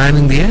pleasuring a man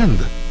in the end.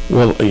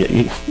 Well,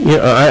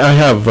 I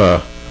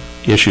have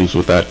issues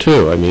with that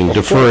too. I mean, Of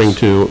deferring course.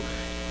 to,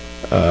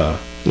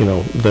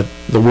 that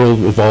the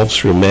world evolves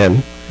through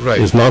men Right.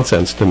 is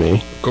nonsense to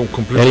me.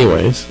 Completely.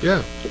 Anyways,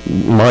 Yeah.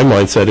 my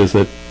mindset is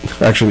that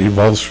actually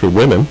evolves through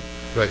women,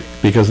 Right.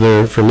 because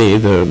they're, for me,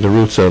 the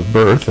roots of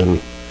birth and,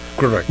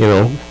 Correct.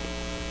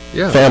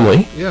 Yeah.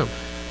 family. Yeah.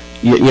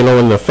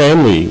 In the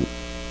family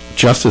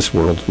justice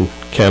world in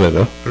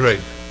Canada,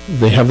 Right.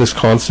 they have this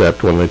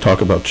concept when they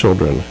talk about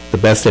children, the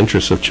best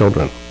interests of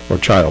children or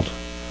child,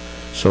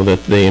 so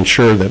that they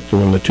ensure that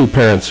when the two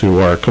parents who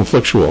are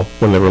conflictual,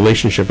 when the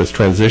relationship is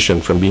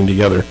transitioned from being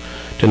together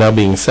to now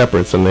being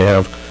separates, and they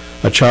have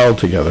a child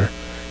together,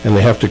 and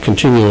they have to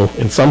continue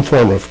in some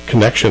form of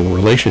connection,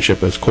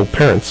 relationship as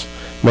co-parents,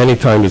 many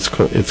times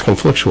it's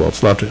conflictual.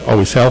 It's not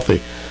always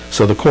healthy.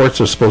 So the courts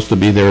are supposed to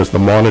be there as the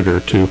monitor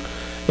to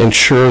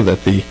ensure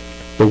that the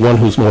one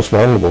who's most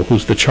vulnerable,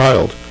 who's the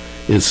child,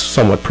 is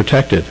somewhat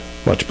protected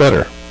much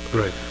better.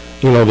 Right.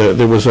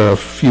 There was a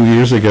few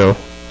years ago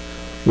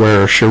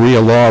where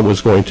Sharia law was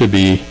going to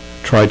be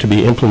tried to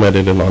be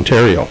implemented in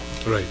Ontario,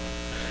 Right.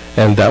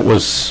 and that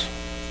was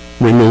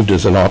removed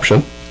as an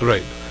option.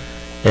 Right.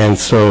 And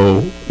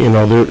so,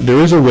 there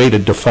is a way to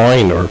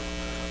define or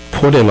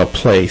put in a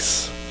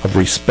place of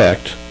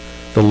respect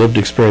the lived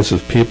experience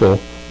of people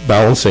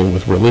balancing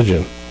with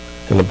religion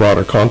in the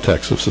broader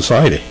context of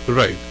society.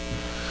 Right.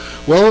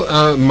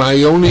 Well,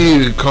 my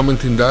only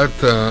comment in that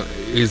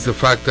is the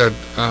fact that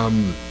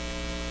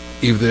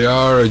if there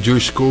are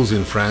Jewish schools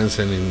in France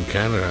and in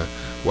Canada,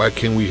 why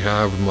can't we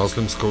have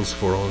Muslim schools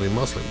for only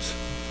Muslims?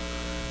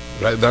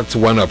 Right. That's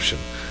one option.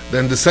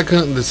 Then the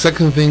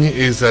second thing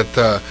is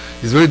that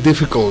it's very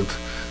difficult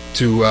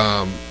to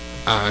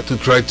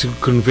try to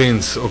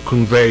convince or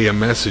convey a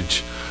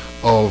message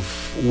of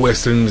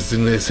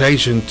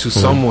Westernization to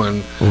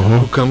someone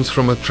who comes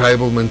from a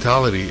tribal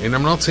mentality. And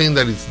I'm not saying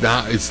that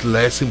it's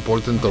less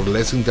important or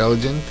less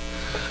intelligent,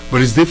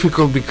 but it's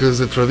difficult because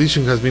the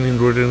tradition has been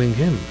enrooted in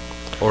him.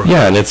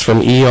 And it's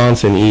from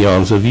eons and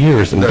eons of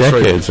years and That's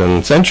decades right.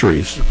 and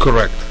centuries.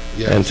 Correct.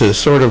 Yes. And to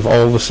sort of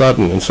all of a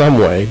sudden, in some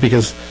way,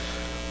 because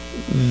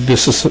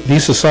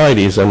these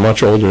societies are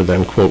much older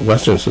than, quote,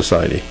 Western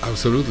society.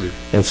 Absolutely.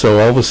 And so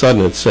all of a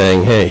sudden it's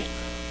saying, hey,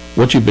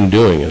 what you've been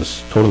doing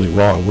is totally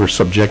wrong. We're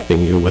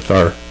subjecting you with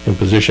our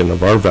imposition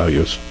of our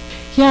values.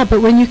 Yeah,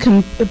 but when you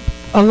can,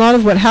 a lot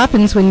of what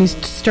happens when you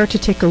start to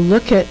take a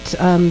look at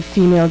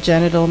female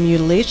genital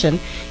mutilation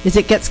is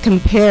it gets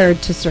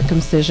compared to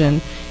circumcision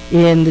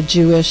in the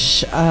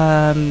Jewish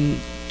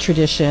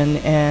tradition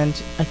and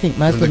I think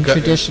Muslim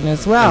tradition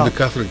as well. And the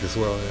Catholic as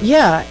well.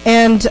 Yeah,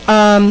 and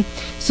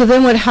so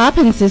then what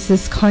happens is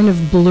this kind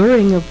of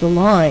blurring of the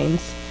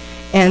lines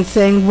and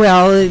saying,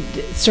 well,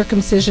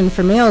 circumcision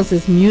for males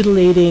is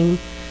mutilating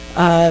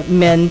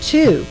men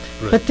too.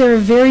 Right. But there are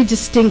very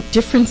distinct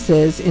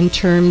differences in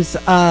terms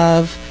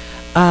of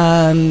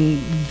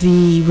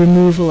the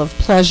removal of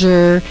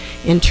pleasure,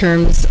 in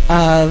terms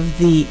of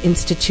the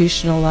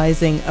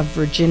institutionalizing of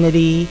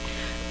virginity,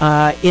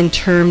 in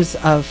terms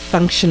of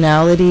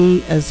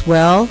functionality as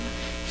well.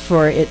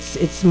 For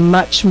it's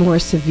much more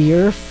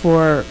severe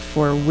for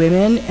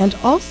women, and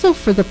also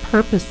for the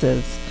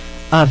purposes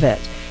of it.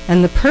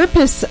 And the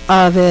purpose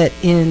of it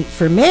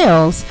for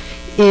males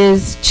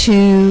is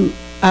to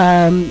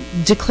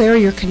declare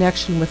your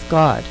connection with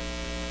God.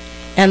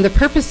 And the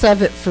purpose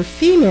of it for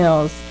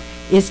females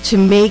is to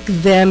make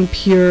them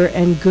pure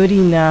and good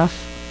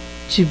enough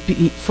to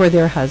be for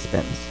their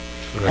husbands.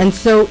 Right. And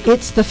so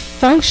it's the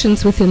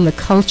functions within the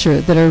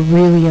culture that are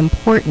really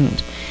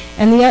important.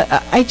 And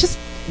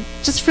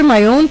just from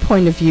my own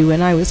point of view,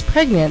 when I was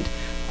pregnant,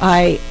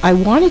 I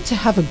wanted to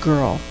have a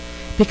girl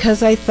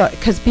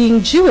because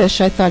being Jewish,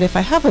 I thought if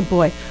I have a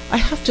boy, I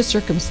have to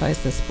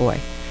circumcise this boy.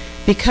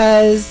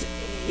 Because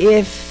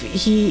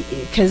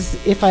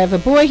if I have a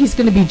boy, he's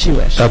going to be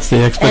Jewish. That's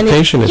the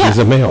expectation if he's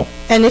a male.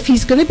 And if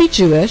he's going to be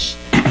Jewish,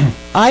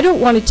 I don't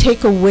want to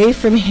take away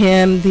from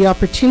him the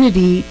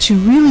opportunity to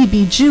really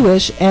be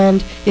Jewish,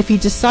 and if he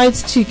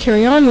decides to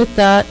carry on with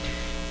that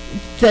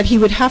he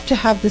would have to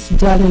have this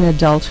done in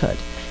adulthood.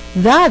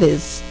 That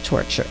is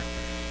torture.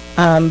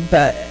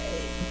 But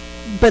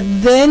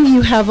then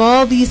you have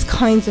all these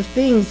kinds of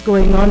things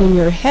going on in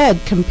your head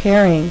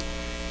comparing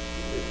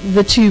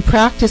the two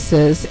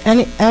practices,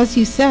 and as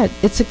you said,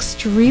 it's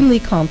extremely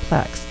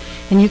complex,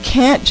 and you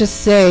can't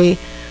just say,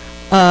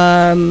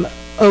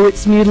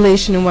 it's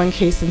mutilation in one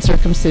case and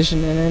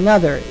circumcision in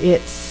another.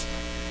 It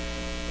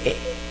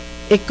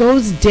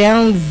goes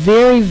down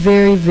very,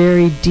 very,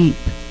 very deep,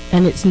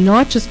 and it's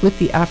not just with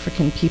the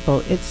African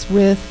people, it's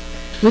with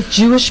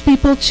Jewish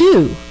people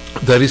too.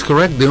 That is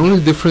correct. The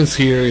only difference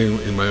here,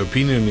 in my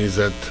opinion, is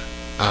that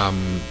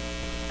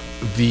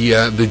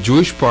the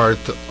Jewish part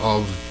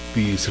of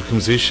the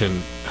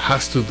circumcision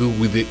has to do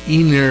with the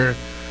inner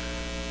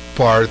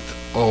part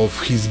of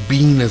his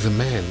being as a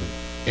man,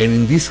 and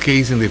in this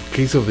case, in the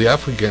case of the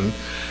African,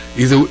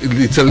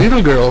 it's a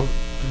little girl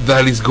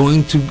that is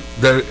going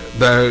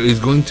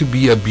to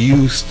be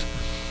abused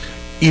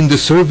in the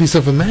service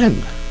of a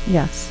man.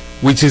 Yes,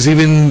 which is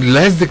even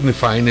less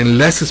dignified and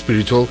less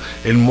spiritual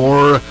and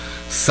more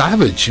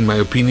savage, in my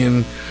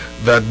opinion.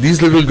 That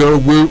this little girl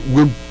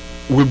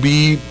will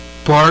be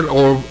part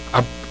of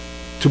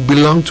to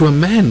belong to a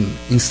man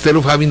instead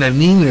of having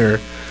an inner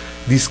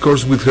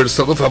discourse with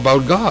herself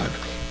about God.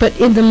 But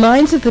in the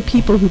minds of the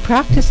people who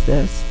practice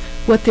this,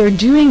 what they're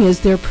doing is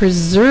they're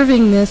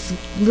preserving this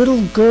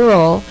little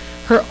girl,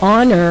 her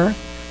honor,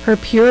 her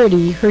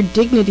purity, her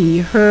dignity,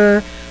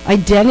 her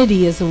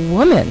identity as a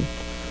woman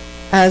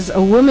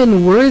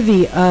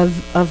worthy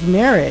of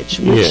marriage.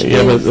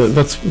 But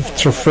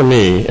that's for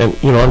me, and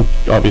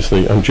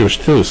I'm Jewish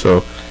too,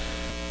 so,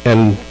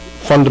 and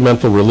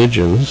fundamental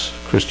religions,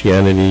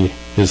 Christianity,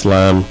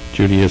 Islam,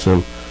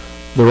 Judaism,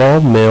 they're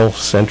all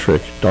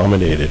male-centric,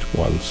 dominated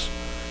ones.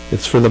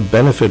 It's for the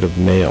benefit of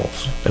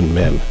males and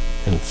men,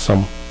 and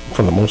some,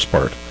 for the most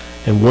part.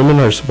 And women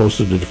are supposed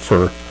to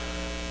defer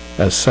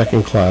as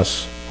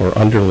second-class or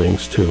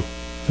underlings to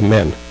the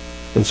men,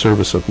 in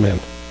service of men.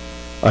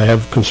 I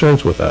have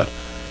concerns with that.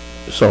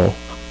 So,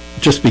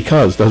 just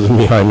because doesn't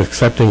mean I'm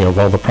accepting of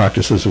all the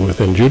practices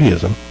within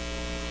Judaism.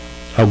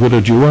 How good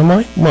a Jew am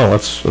I? Well,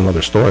 that's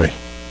another story.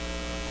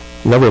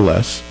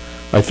 Nevertheless,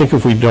 I think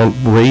if we don't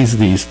raise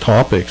these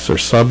topics or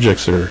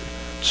subjects or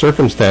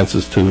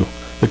circumstances to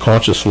the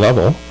conscious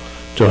level,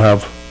 to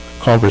have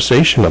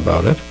conversation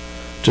about it,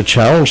 to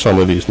challenge some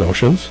of these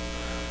notions,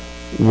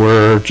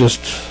 we're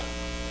just,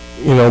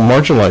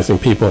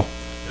 marginalizing people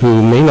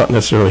who may not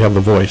necessarily have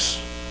the voice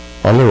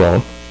on their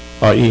own,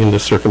 i.e. in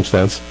this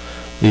circumstance,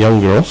 the young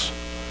girls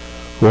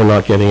who are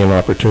not getting an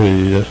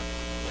opportunity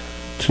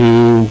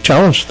to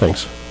challenge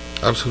things.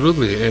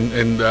 Absolutely,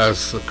 and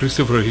as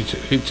Christopher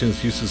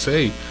Hitchens used to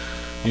say,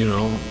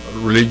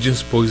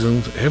 religions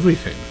poisoned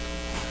everything,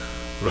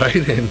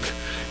 right?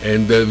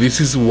 And this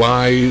is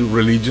why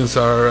religions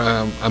are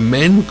a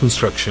man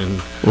construction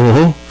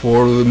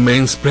for the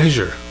men's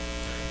pleasure.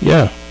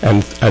 Yeah,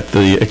 and at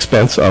the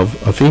expense of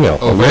a female.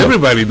 Of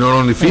everybody, not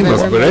only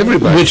females, but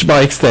everybody. Which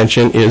by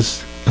extension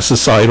is a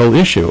societal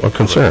issue, a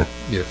concern,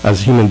 yes,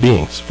 as human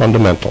beings,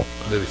 fundamental.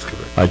 That is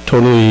correct. I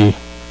totally,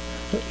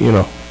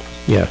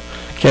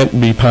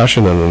 can't be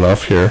passionate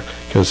enough here,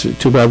 because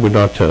too bad we're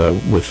not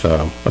with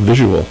a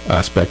visual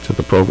aspect to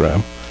the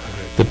program,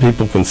 that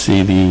people can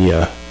see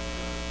the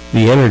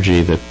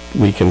energy that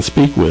we can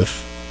speak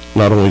with,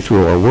 not only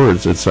through our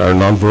words, it's our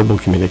nonverbal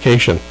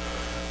communication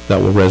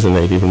that will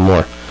resonate even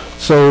more.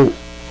 So,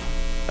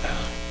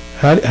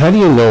 how do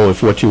you know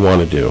if what you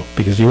want to do,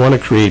 because you want to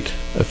create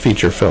a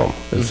feature film,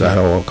 is that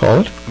how I'll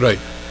call it? Right.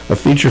 A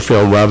feature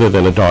film rather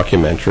than a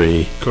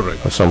documentary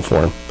of some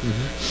form,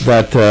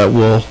 that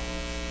will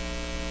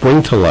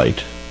bring to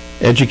light,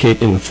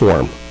 educate,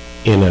 inform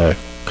in a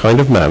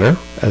kind of manner,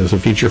 as a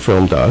feature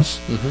film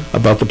does,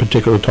 about the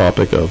particular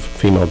topic of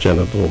female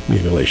genital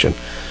mutilation.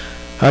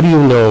 How do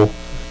you know?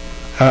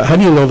 How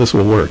do you know this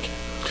will work?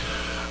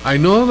 I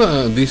know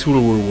that this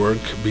will work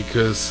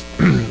because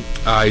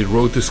I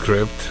wrote the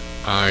script,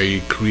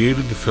 I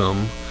created the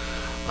film,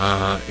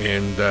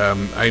 and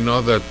I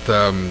know that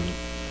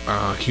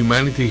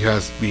humanity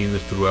has been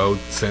throughout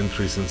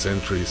centuries and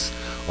centuries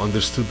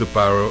understood the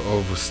power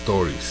of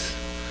stories.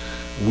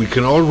 We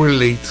can all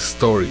relate to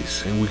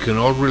stories, and we can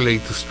all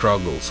relate to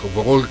struggles, of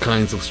all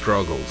kinds of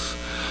struggles.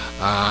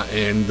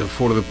 And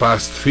for the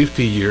past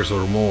 50 years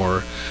or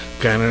more,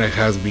 Canada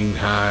has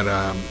had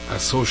a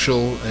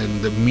social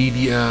and the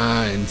media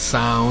and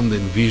sound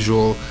and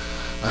visual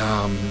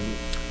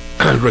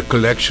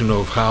recollection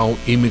of how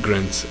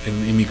immigrants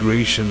and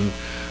immigration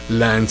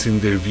lands in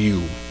their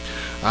view.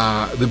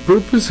 The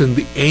purpose and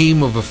the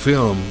aim of a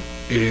film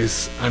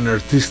is an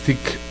artistic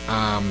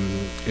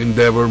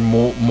endeavor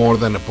more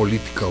than a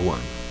political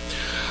one.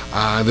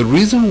 The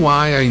reason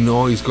why I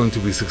know it's going to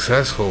be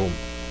successful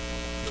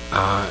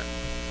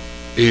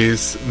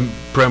is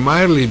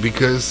primarily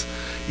because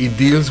it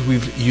deals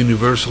with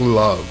universal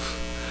love.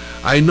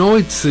 I know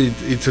it's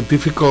a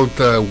difficult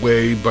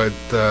way, but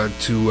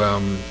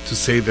to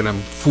say that I'm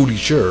fully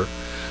sure,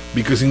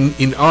 because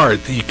in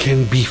art you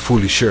can't be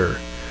fully sure,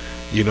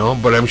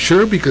 But I'm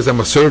sure because I'm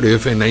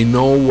assertive and I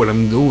know what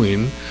I'm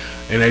doing,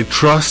 and I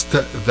trust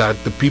that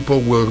the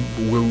people will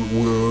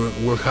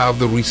have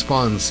the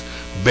response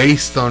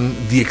based on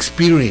the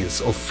experience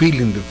of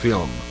feeling the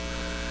film.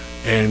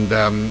 And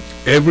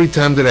every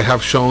time that I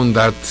have shown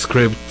that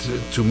script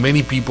to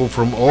many people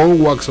from all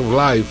walks of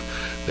life,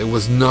 there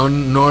was not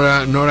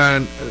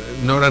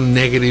a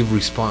negative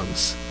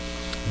response,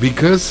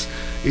 because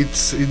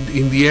it's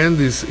in the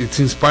end it's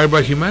inspired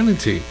by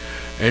humanity,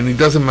 and it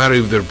doesn't matter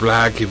if they're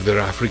black, if they're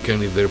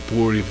African, if they're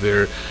poor, if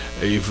they're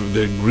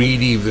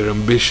greedy, if they're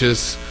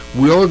ambitious.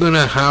 We're all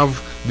gonna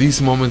have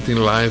this moment in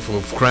life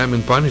of crime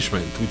and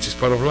punishment, which is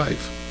part of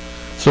life.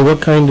 So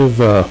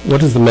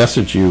what is the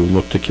message you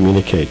look to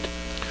communicate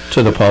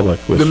to the public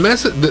with?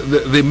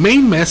 The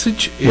main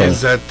message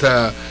is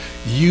that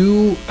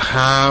you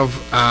have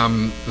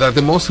that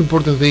the most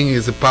important thing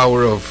is the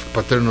power of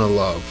paternal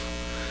love,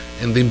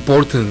 and the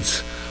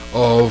importance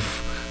of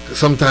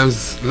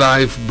sometimes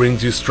life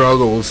brings you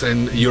struggles,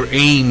 and your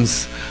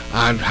aims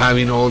at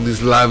having all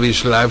this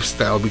lavish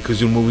lifestyle because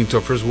you're moving to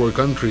a first world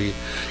country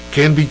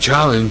can be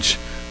challenged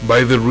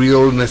by the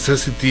real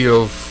necessity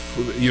of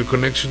your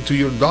connection to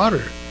your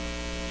daughter.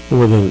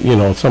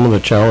 Well, some of the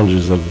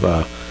challenges of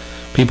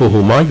people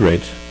who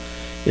migrate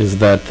is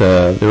that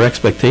their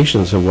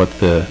expectations of what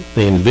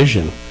they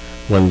envision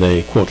when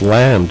they, quote,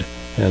 land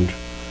and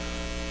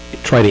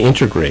try to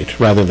integrate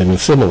rather than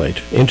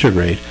assimilate,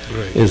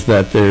 right, is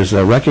that there's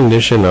a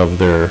recognition of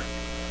their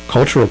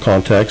cultural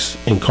context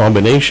in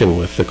combination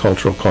with the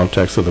cultural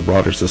context of the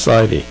broader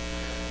society.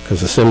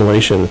 Because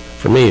assimilation,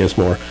 for me, is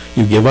more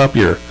you give up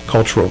your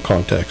cultural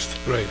context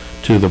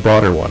to the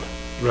broader one.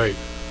 Right.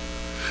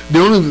 The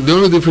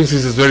only difference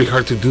is it's very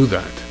hard to do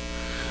that,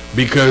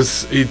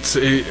 because it's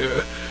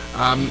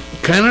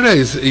Canada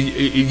is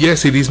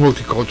yes, it is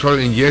multicultural,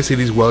 and yes, it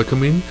is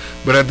welcoming,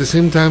 but at the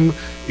same time,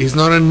 it's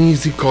not an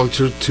easy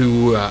culture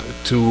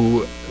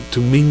to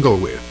mingle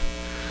with,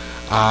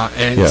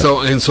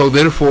 so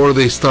therefore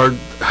they start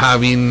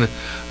having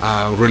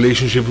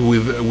relationship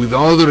with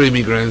other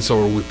immigrants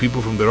or with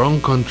people from their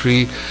own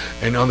country,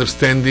 and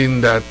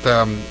understanding that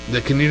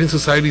the Canadian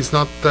society is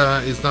not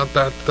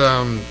that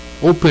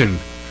open.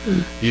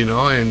 And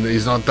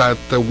it's not that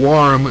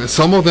warm.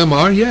 Some of them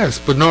are, yes,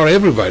 but not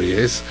everybody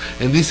is.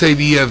 And this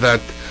idea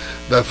that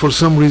for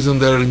some reason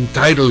they're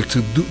entitled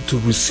to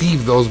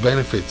receive those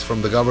benefits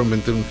from the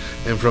government and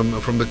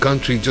from the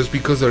country just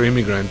because they're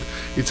immigrant,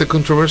 it's a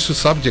controversial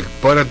subject.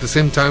 But at the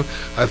same time,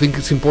 I think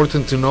it's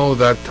important to know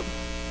that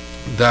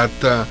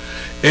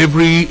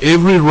every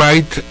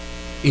right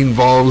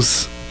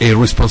involves a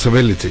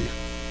responsibility,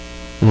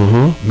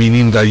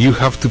 meaning that you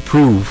have to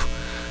prove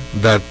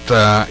that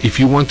if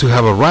you want to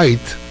have a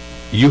right,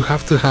 you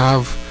have to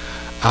have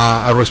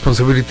a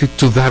responsibility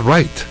to that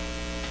right.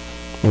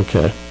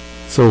 Okay.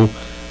 So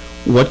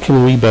what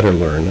can we better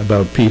learn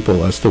about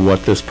people as to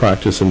what this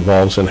practice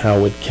involves and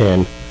how it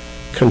can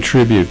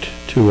contribute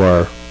to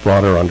our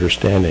broader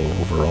understanding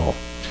overall?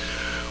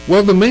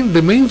 Well, the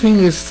main thing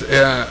is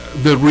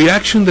the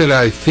reaction that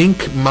I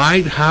think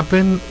might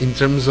happen in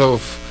terms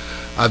of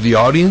the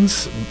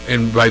audience,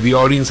 and by the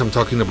audience I'm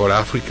talking about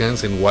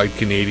Africans and white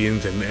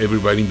Canadians and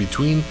everybody in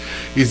between,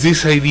 is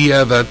this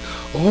idea that,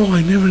 oh,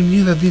 I never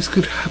knew that this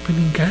could happen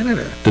in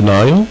Canada.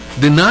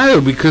 Denial,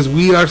 because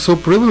we are so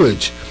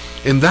privileged,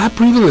 and that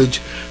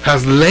privilege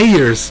has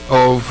layers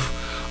of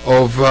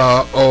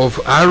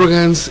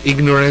arrogance,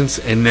 ignorance,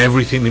 and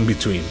everything in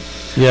between.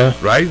 Yeah.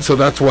 Right. So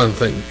that's one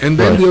thing, and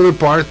then the other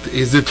part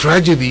is the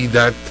tragedy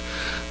that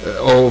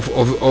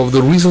of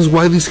the reasons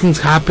why these things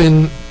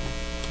happen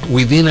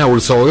within our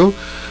soil,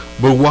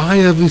 but why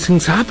are these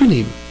things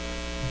happening?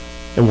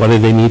 And why do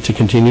they need to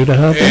continue to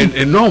happen?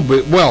 And no,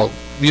 but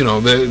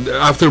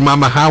after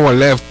Mama Hawa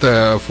left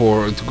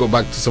to go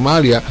back to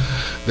Somalia,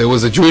 there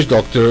was a Jewish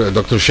doctor,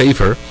 Dr.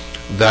 Schaefer,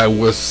 that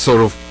was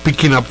sort of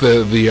picking up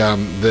the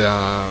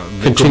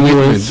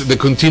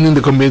continuing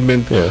the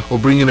commitment of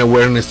bringing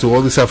awareness to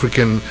all these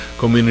African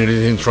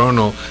communities in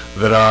Toronto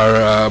that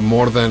are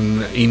more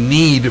than in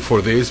need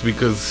for this,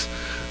 because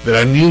there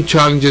are new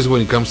challenges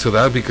when it comes to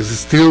that, because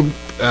it's still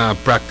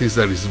practice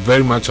that is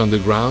very much on the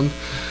ground,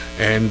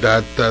 and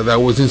that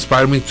was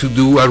inspired me to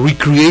do a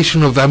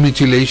recreation of that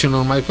mutilation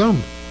on my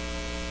film.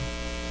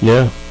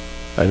 Yeah,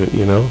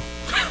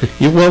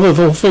 well, the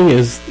whole thing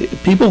is,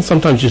 people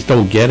sometimes just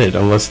don't get it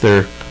unless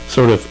they're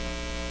sort of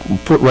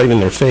put right in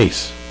their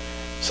face.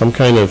 Some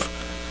kind of,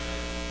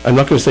 I'm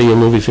not going to say your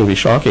movie's going to be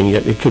shocking,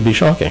 yet it could be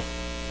shocking.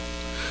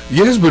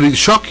 Yes, but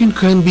shocking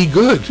can be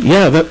good.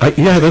 Yeah,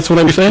 that's what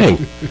I'm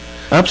saying.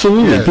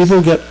 Absolutely. Yes.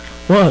 People get,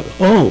 what?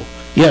 Oh,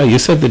 Yeah, you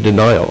said the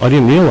denial. I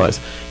didn't realize.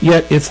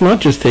 Yet it's not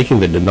just taking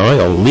the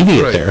denial and leaving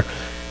it there.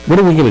 What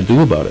are we going to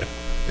do about it?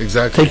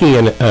 Exactly.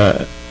 Taking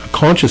a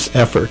conscious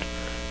effort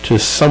to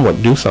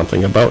somewhat do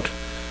something about.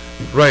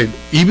 Right.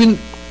 Even,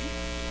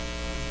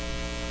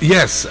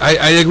 yes,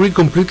 I agree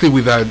completely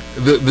with that.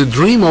 The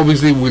dream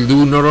obviously will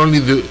do not only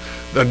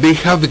that they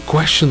have the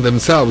question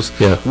themselves,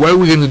 what are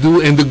we going to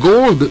do? And the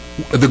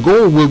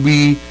goal will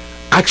be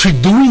actually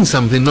doing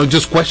something, not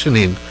just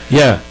questioning.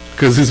 Yeah.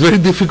 Because it's very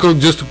difficult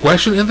just to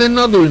question and then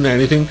not doing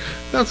anything.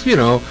 That's,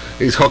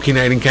 it's hockey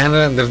night in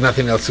Canada and there's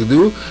nothing else to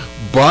do.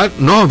 But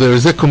no, there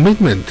is a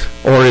commitment.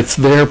 Or it's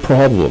their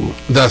problem.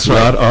 That's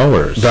right. Not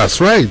ours.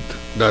 That's right.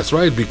 That's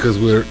right, because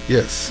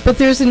yes. But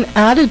there's an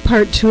added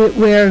part to it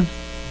where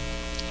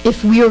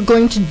if we are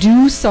going to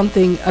do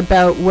something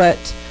about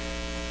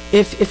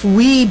if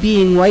we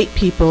being white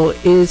people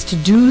is to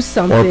do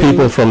something, or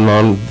people from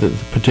the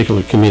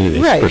particular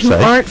communities, right, per who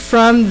se, aren't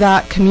from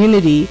that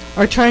community,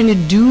 are trying to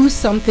do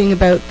something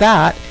about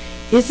that,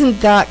 isn't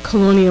that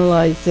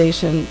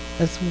colonialization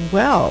as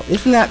well?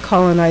 Isn't that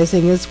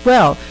colonizing as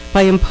well?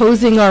 By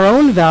imposing our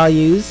own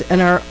values and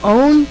our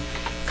own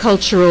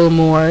cultural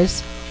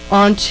mores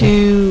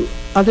onto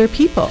other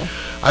people.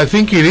 I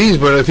think it is,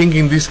 but I think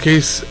in this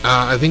case,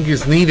 I think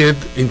it's needed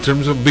in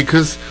terms of,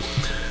 because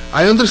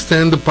I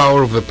understand the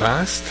power of the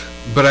past,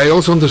 but I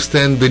also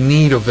understand the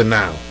need of the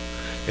now.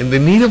 And the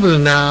need of the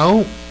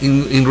now,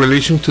 in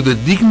relation to the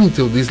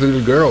dignity of these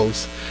little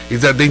girls,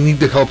 is that they need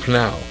the help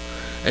now.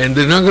 And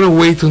they're not going to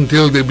wait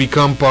until they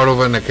become part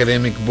of an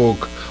academic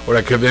book or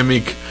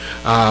academic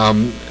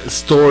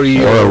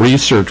story or a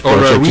research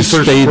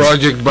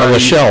project by on a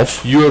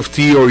shelf, U of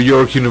T or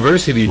York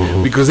University,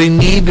 because they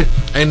need.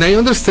 And I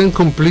understand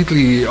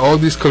completely all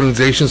these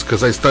colonizations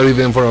because I studied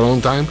them for a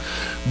long time,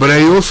 but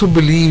I also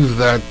believe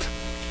that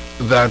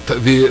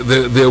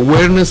the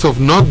awareness of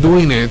not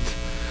doing it,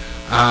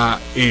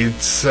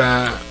 it's.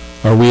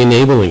 Are we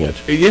enabling it?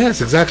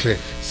 Yes, exactly.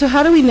 So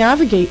how do we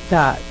navigate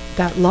that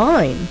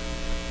line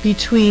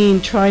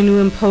between trying to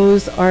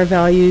impose our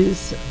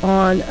values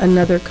on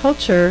another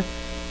culture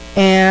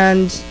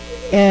and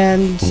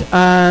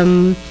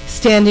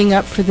standing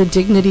up for the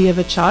dignity of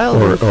a child,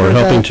 or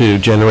helping to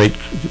generate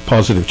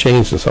positive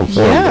change in some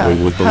form? Yeah. That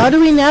we would believe. How do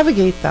we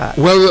navigate that?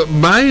 Well,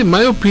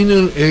 my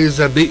opinion is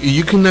that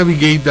you can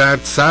navigate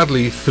that,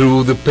 sadly,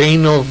 through the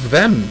pain of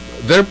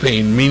their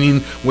pain,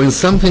 meaning when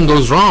something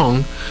goes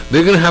wrong,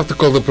 they're going to have to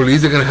call the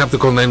police, they're going to have to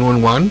call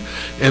 911,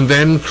 and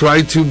then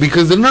try to,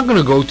 because they're not going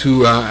to go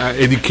to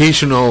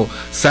educational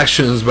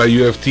sessions by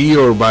UFT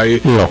or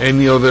by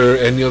any other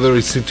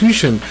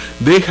institution,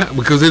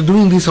 because they're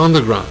doing this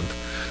underground.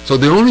 So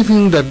the only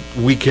thing that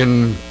we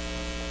can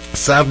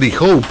sadly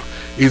hope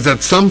is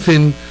that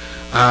something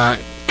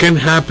can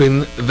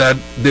happen, that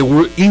they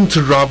will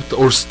interrupt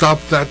or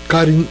stop that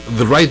cutting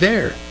right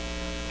there.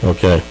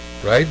 Okay.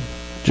 Right?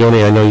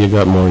 Joni, I know you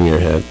got more in your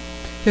head.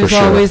 There's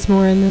always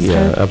more in this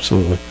head. Yeah,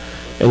 absolutely.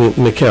 And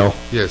Mikel?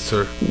 Yes,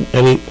 sir.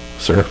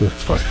 Sir,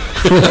 that's fine.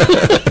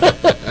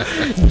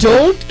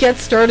 Don't get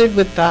started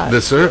with that. The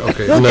sir?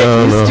 Okay. You'll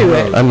get used to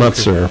it. I'm not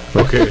sir.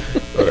 Okay.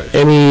 All right.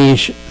 Any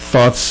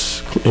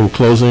thoughts in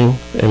closing?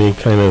 Any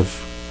kind of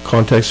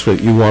context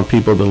that you want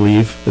people to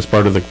leave as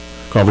part of the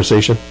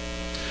conversation?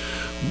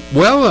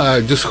 Well,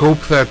 I just hope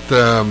that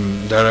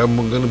I'm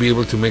going to be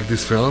able to make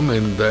this film,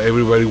 and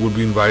everybody will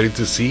be invited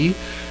to see,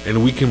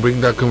 and we can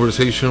bring that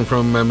conversation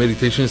from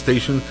Meditation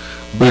Station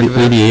back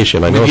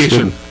mediation. I know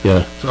mediation. It's good.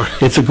 Yeah. Sorry.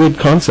 It's a good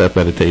concept,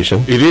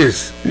 meditation. It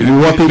is. You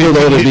want people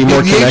though to be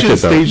more connected,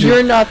 though.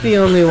 You're not the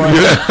only one.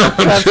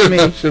 Trust me.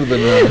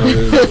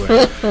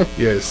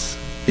 Yes.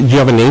 Do you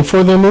have a name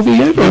for the movie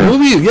yet? The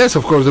movie, yes,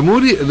 of course. The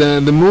movie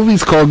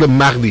is called the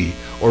Mahdi,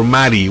 or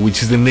Madi,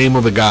 which is the name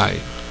of the guy.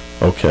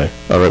 Okay.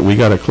 All right. We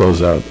got to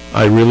close out.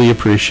 I really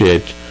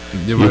appreciate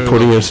you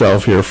putting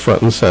yourself here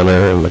front and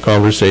center in the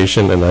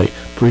conversation, and I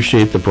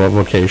appreciate the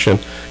provocation,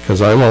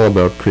 because I'm all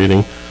about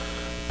creating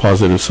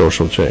positive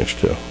social change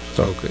too.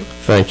 So,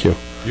 thank you.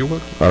 You're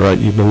welcome. All right.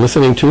 You've been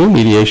listening to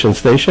Mediation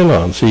Station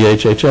on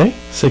CHHA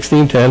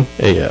 1610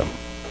 AM.